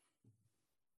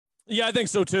 Yeah, I think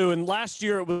so, too. And last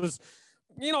year it was –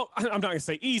 I'm not going to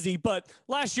say easy, but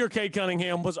last year Cade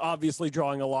Cunningham was obviously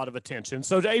drawing a lot of attention.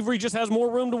 So Avery just has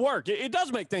more room to work. It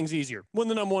does make things easier when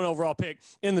the number 1 overall pick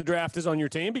in the draft is on your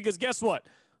team because guess what?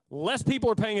 Less people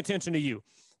are paying attention to you.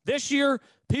 This year,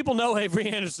 people know Avery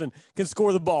Anderson can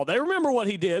score the ball. They remember what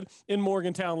he did in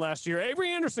Morgantown last year.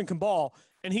 Avery Anderson can ball,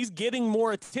 and he's getting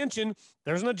more attention.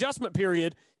 There's an adjustment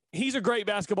period. He's a great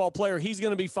basketball player. He's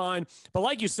going to be fine. But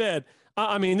like you said,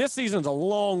 this season's a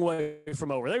long way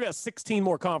from over. They've got 16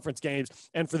 more conference games,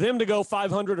 and for them to go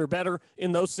 500 or better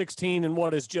in those 16 in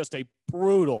what is just a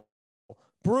brutal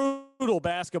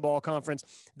basketball conference,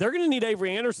 they're going to need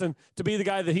Avery Anderson to be the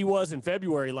guy that he was in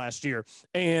February last year.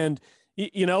 And,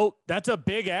 that's a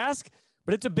big ask,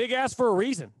 but it's a big ask for a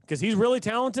reason because he's really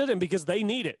talented and because they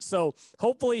need it. So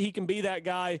hopefully he can be that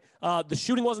guy. The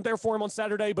shooting wasn't there for him on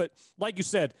Saturday, but like you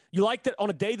said, you like that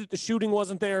on a day that the shooting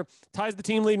wasn't there, ties the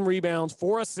team lead in rebounds,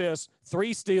 4 assists,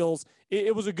 3 steals.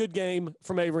 It was a good game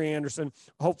from Avery Anderson.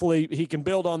 Hopefully he can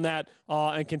build on that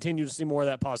and continue to see more of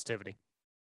that positivity.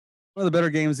 One of the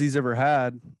better games he's ever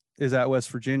had is at West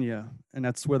Virginia, and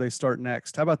that's where they start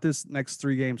next. How about this next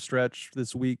 3-game stretch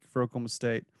this week for Oklahoma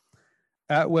State?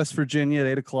 At West Virginia at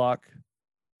 8 o'clock,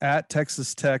 at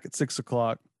Texas Tech at 6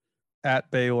 o'clock,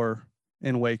 at Baylor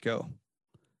in Waco.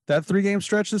 That 3-game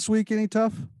stretch this week, any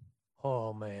tough?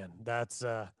 Oh man, that's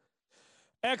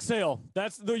exhale.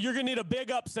 You're gonna need a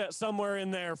big upset somewhere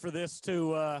in there for this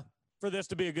to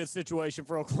be a good situation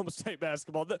for Oklahoma State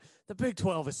basketball. The Big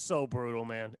 12 is so brutal,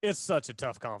 man. It's such a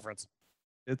tough conference.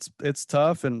 It's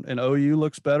tough, and OU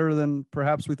looks better than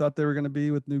perhaps we thought they were going to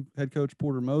be with new head coach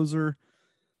Porter Moser.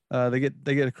 They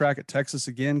get a crack at Texas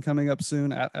again coming up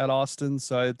soon at Austin.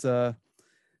 So it's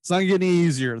not getting any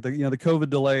easier. The COVID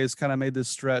delays kind of made this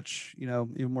stretch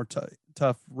even more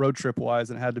tough road trip wise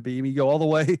than it had to be. I mean, you go all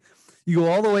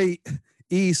the way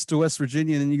east to West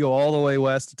Virginia, and then you go all the way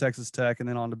west to Texas Tech, and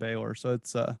then on to Baylor. So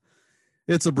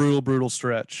it's a brutal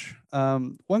stretch.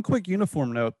 One quick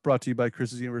uniform note brought to you by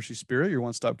Chris's University Spirit, your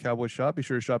one-stop Cowboy shop. Be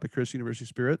sure to shop at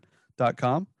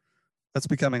chrisuniversityspirit.com. That's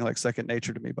becoming like second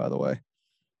nature to me, by the way.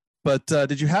 But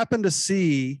did you happen to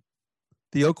see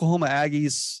the Oklahoma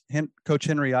Aggies Coach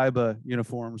Henry Iba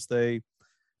uniforms? They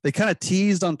kind of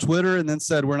teased on Twitter and then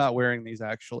said, we're not wearing these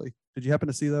actually. Did you happen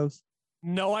to see those?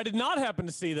 No, I did not happen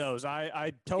to see those.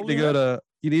 I totally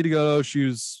you need to go to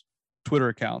OSU's Twitter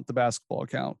account, the basketball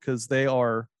account, because they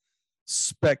are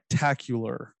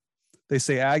spectacular. They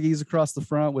say Aggies across the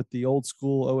front with the old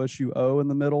school OSU O in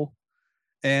the middle.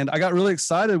 And I got really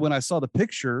excited when I saw the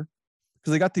picture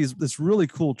because they got this really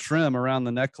cool trim around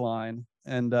the neckline.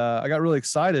 And I got really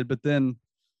excited, but then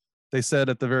they said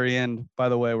at the very end, by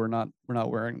the way, we're not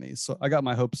wearing these. So I got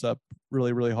my hopes up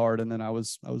really, really hard. And then I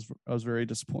was very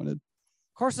disappointed.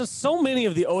 Carson, so many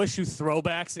of the OSU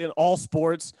throwbacks in all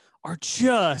sports are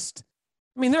just,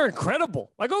 they're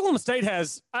incredible. Like Oklahoma State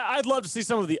has, I'd love to see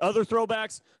some of the other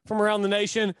throwbacks from around the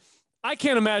nation. I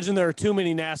can't imagine there are too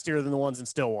many nastier than the ones in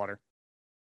Stillwater.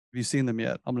 Have you seen them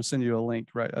yet? I'm going to send you a link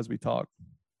right as we talk.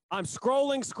 I'm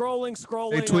scrolling.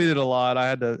 They tweeted a lot.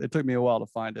 It took me a while to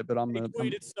find it, but I'm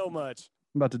so much.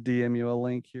 I'm about to DM you a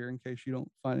link here in case you don't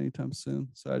find it anytime soon.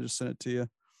 So I just sent it to you.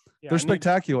 Yeah, they're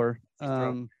spectacular.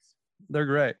 They're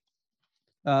great.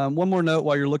 One more note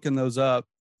while you're looking those up.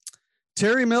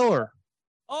 Terry Miller.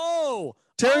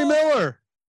 Terry Miller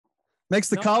makes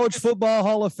the College Football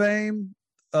Hall of Fame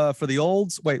for the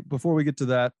Olds. Wait, before we get to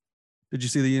that, did you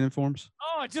see the uniforms?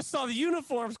 Oh, I just saw the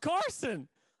uniforms. Carson.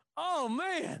 Oh,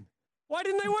 man. Why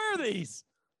didn't they wear these?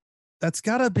 That's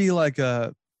got to be like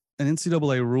an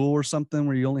NCAA rule or something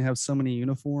where you only have so many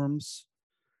uniforms.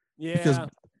 Yeah. Because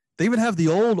they even have the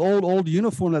old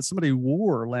uniform that somebody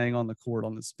wore laying on the court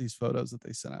on these photos that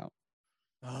they sent out.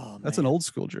 Oh, that's an old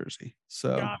school jersey.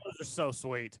 So God, those are so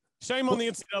sweet. Shame on the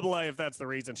NCAA if that's the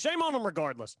reason. Shame on them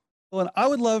regardless. Well, and I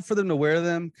would love for them to wear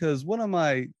them because one of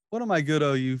my good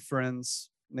OU friends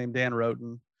named Dan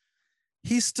Roten,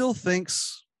 he still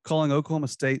thinks calling Oklahoma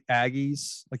State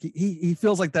Aggies, like he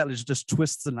feels like that just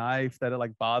twists the knife, that it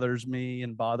like bothers me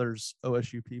and bothers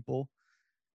OSU people.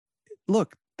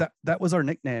 Look, that was our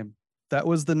nickname. That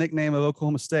was the nickname of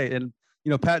Oklahoma State. And,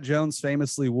 Pat Jones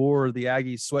famously wore the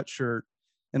Aggies sweatshirt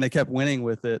and they kept winning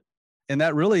with it. And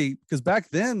that really, because back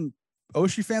then,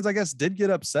 OSU fans, I guess, did get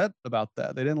upset about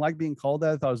that. They didn't like being called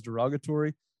that. They thought it was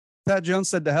derogatory. Pat Jones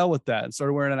said to hell with that and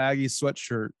started wearing an Aggies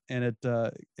sweatshirt. And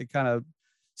it kind of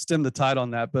stemmed the tide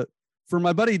on that. But for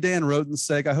my buddy Dan Roten's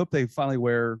sake, I hope they finally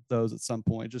wear those at some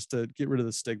point just to get rid of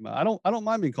the stigma. I don't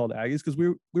mind being called Aggies because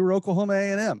we were Oklahoma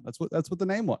A&M. That's what the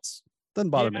name was.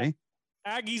 Doesn't bother me.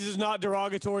 Aggies is not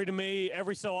derogatory to me.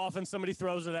 Every so often somebody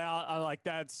throws it out. I like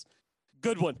that's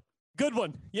good one. Good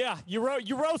one. Yeah, you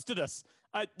roasted us.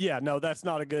 No, that's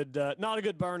not a good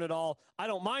burn at all. I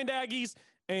don't mind Aggies,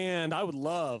 and I would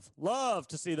love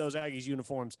to see those Aggies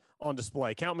uniforms on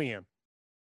display. Count me in.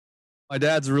 My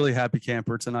dad's a really happy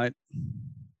camper tonight.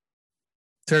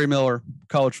 Terry Miller,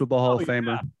 College Football Hall of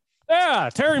Famer. Yeah,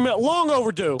 Terry Miller. Long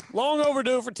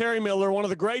overdue for Terry Miller, one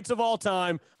of the greats of all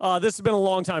time. This has been a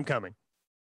long time coming.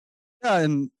 Yeah,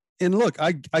 and look,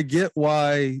 I get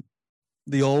why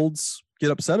the Olds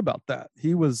get upset about that.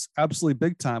 He was absolutely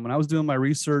big time. When I was doing my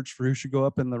research for who should go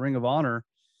up in the Ring of Honor,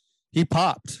 he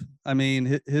popped. I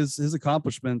mean, his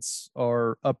accomplishments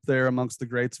are up there amongst the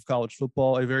greats of college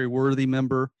football, a very worthy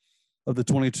member of the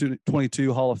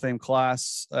 2022 Hall of Fame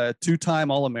class,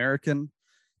 two-time All-American.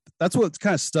 That's what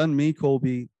kind of stunned me,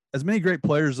 Colby. As many great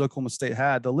players as Oklahoma State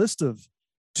had, the list of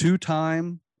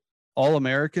two-time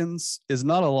All-Americans is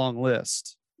not a long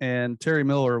list. And Terry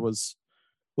Miller was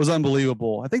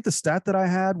unbelievable. I think the stat that I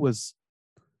had was,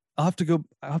 I'll have to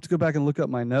go back and look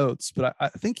up my notes, but I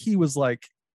think he was like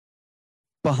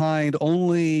behind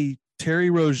only Terry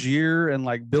Rozier and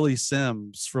like Billy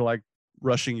Sims for like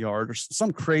rushing yard or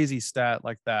some crazy stat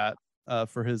like that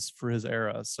for his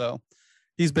era. So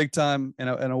he's big time and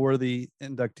a worthy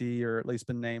inductee, or at least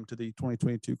been named to the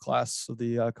 2022 class of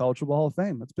the College Football Hall of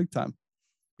Fame. That's big time.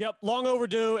 Yep, long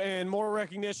overdue and more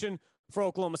recognition for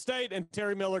Oklahoma State, and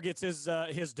Terry Miller gets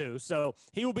his due. So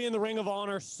he will be in the Ring of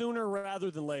Honor sooner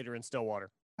rather than later in Stillwater.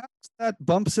 That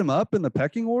bumps him up in the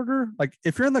pecking order. Like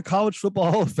if you're in the College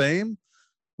Football Hall of Fame,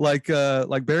 like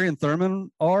Barry and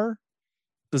Thurman are,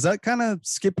 does that kind of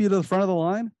skip you to the front of the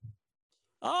line?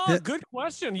 Oh, good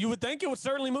question. You would think it would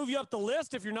certainly move you up the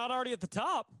list if you're not already at the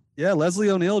top. Yeah, Leslie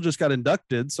O'Neal just got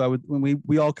inducted, so when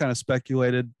we all kind of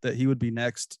speculated that he would be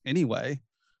next anyway.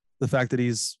 The fact that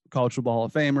he's College Football Hall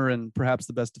of Famer and perhaps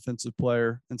the best defensive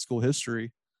player in school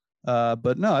history,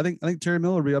 but no, I think Terry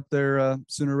Miller will be up there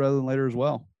sooner rather than later as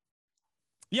well.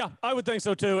 Yeah, I would think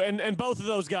so too, and both of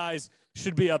those guys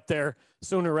should be up there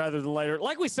sooner rather than later.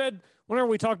 Like we said, whenever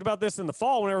we talked about this in the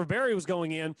fall, whenever Barry was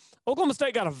going in, Oklahoma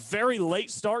State got a very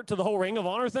late start to the whole Ring of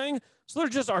Honor thing. So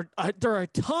there are a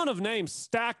ton of names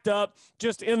stacked up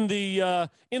just in the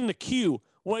queue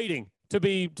waiting to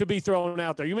be thrown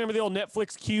out there. You remember the old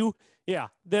Netflix queue? Yeah,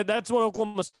 that's what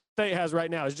Oklahoma State has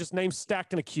right now. Is just names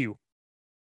stacked in a queue.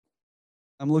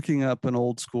 I'm looking up an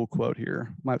old school quote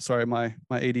here. My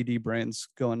ADD brain's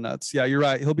going nuts. Yeah, you're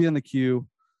right. He'll be in the queue.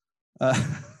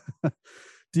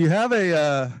 Do you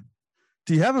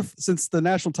have since the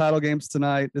national title games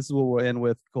tonight, this is what we'll end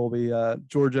with, Colby,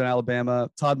 Georgia and Alabama,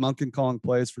 Todd Monken calling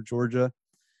plays for Georgia.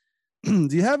 Do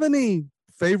you have any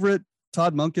favorite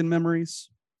Todd Monken memories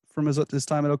from his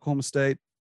time at Oklahoma State?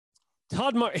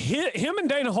 Him and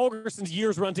Dana Holgerson's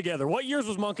years run together. What years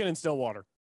was Monken in Stillwater?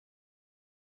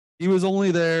 He was only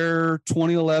there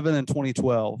 2011 and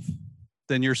 2012.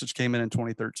 Then Yursich came in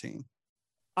 2013.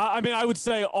 I mean, I would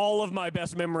say all of my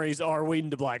best memories are Whedon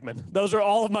to Blackman. Those are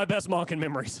all of my best Monken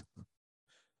memories.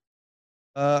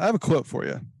 I have a quote for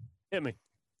you. Hit me.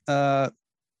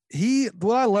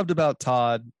 What I loved about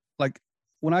Todd, like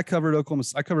when I covered Oklahoma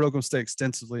State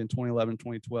extensively in 2011,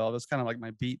 2012. It's kind of like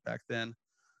my beat back then.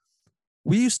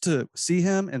 We used to see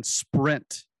him and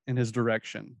sprint in his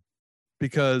direction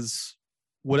because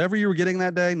whatever you were getting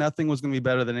that day, nothing was going to be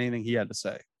better than anything he had to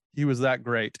say. He was that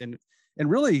great and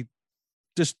really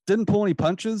just didn't pull any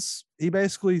punches. He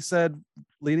basically said,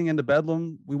 leading into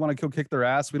Bedlam, we want to go kick their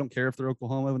ass. We don't care if they're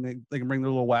Oklahoma and they can bring their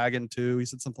little wagon too. He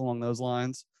said something along those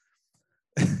lines.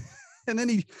 And then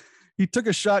he took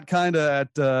a shot kind of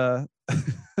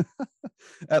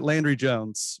at Landry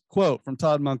Jones. Quote from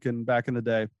Todd Monken back in the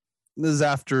day. This is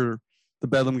after the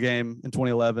Bedlam game in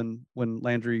 2011 when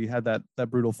Landry had that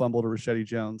brutal fumble to Rashedi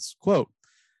Jones. Quote,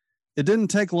 "It didn't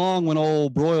take long when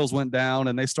old Broyles went down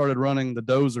and they started running the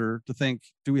dozer to think,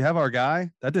 do we have our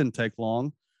guy? That didn't take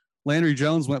long. Landry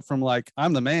Jones went from like,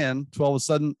 I'm the man, to all of a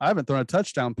sudden, I haven't thrown a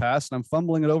touchdown pass and I'm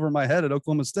fumbling it over my head at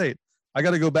Oklahoma State. I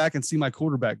got to go back and see my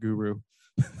quarterback guru."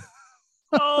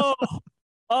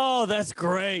 Oh, that's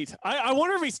great. I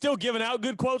wonder if he's still giving out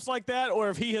good quotes like that or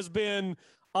if he has been,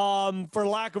 for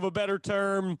lack of a better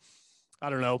term, I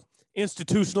don't know,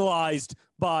 institutionalized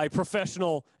by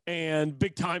professional and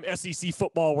big-time SEC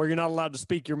football where you're not allowed to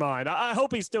speak your mind. I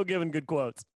hope he's still giving good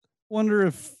quotes. Wonder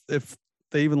if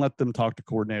they even let them talk to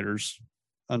coordinators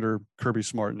under Kirby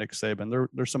Smart and Nick Saban.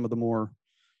 They're some of the more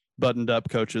buttoned-up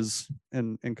coaches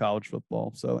in college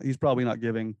football. So he's probably not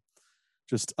giving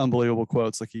just unbelievable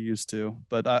quotes like he used to.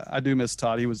 But I do miss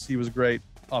Todd. He was a great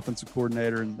offensive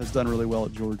coordinator and has done really well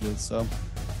at Georgia. So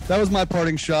that was my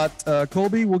parting shot.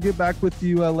 Colby, we'll get back with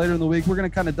you later in the week. We're going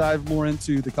to kind of dive more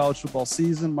into the college football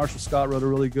season. Marshall Scott wrote a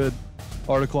really good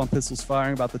article on Pistols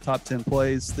Firing about the top 10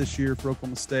 plays this year for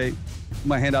Oklahoma State. We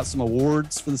might hand out some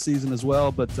awards for the season as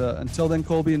well. But until then,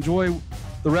 Colby, enjoy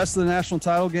the rest of the national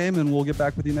title game, and we'll get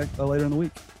back with you later in the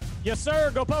week. Yes,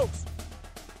 sir. Go Pokes.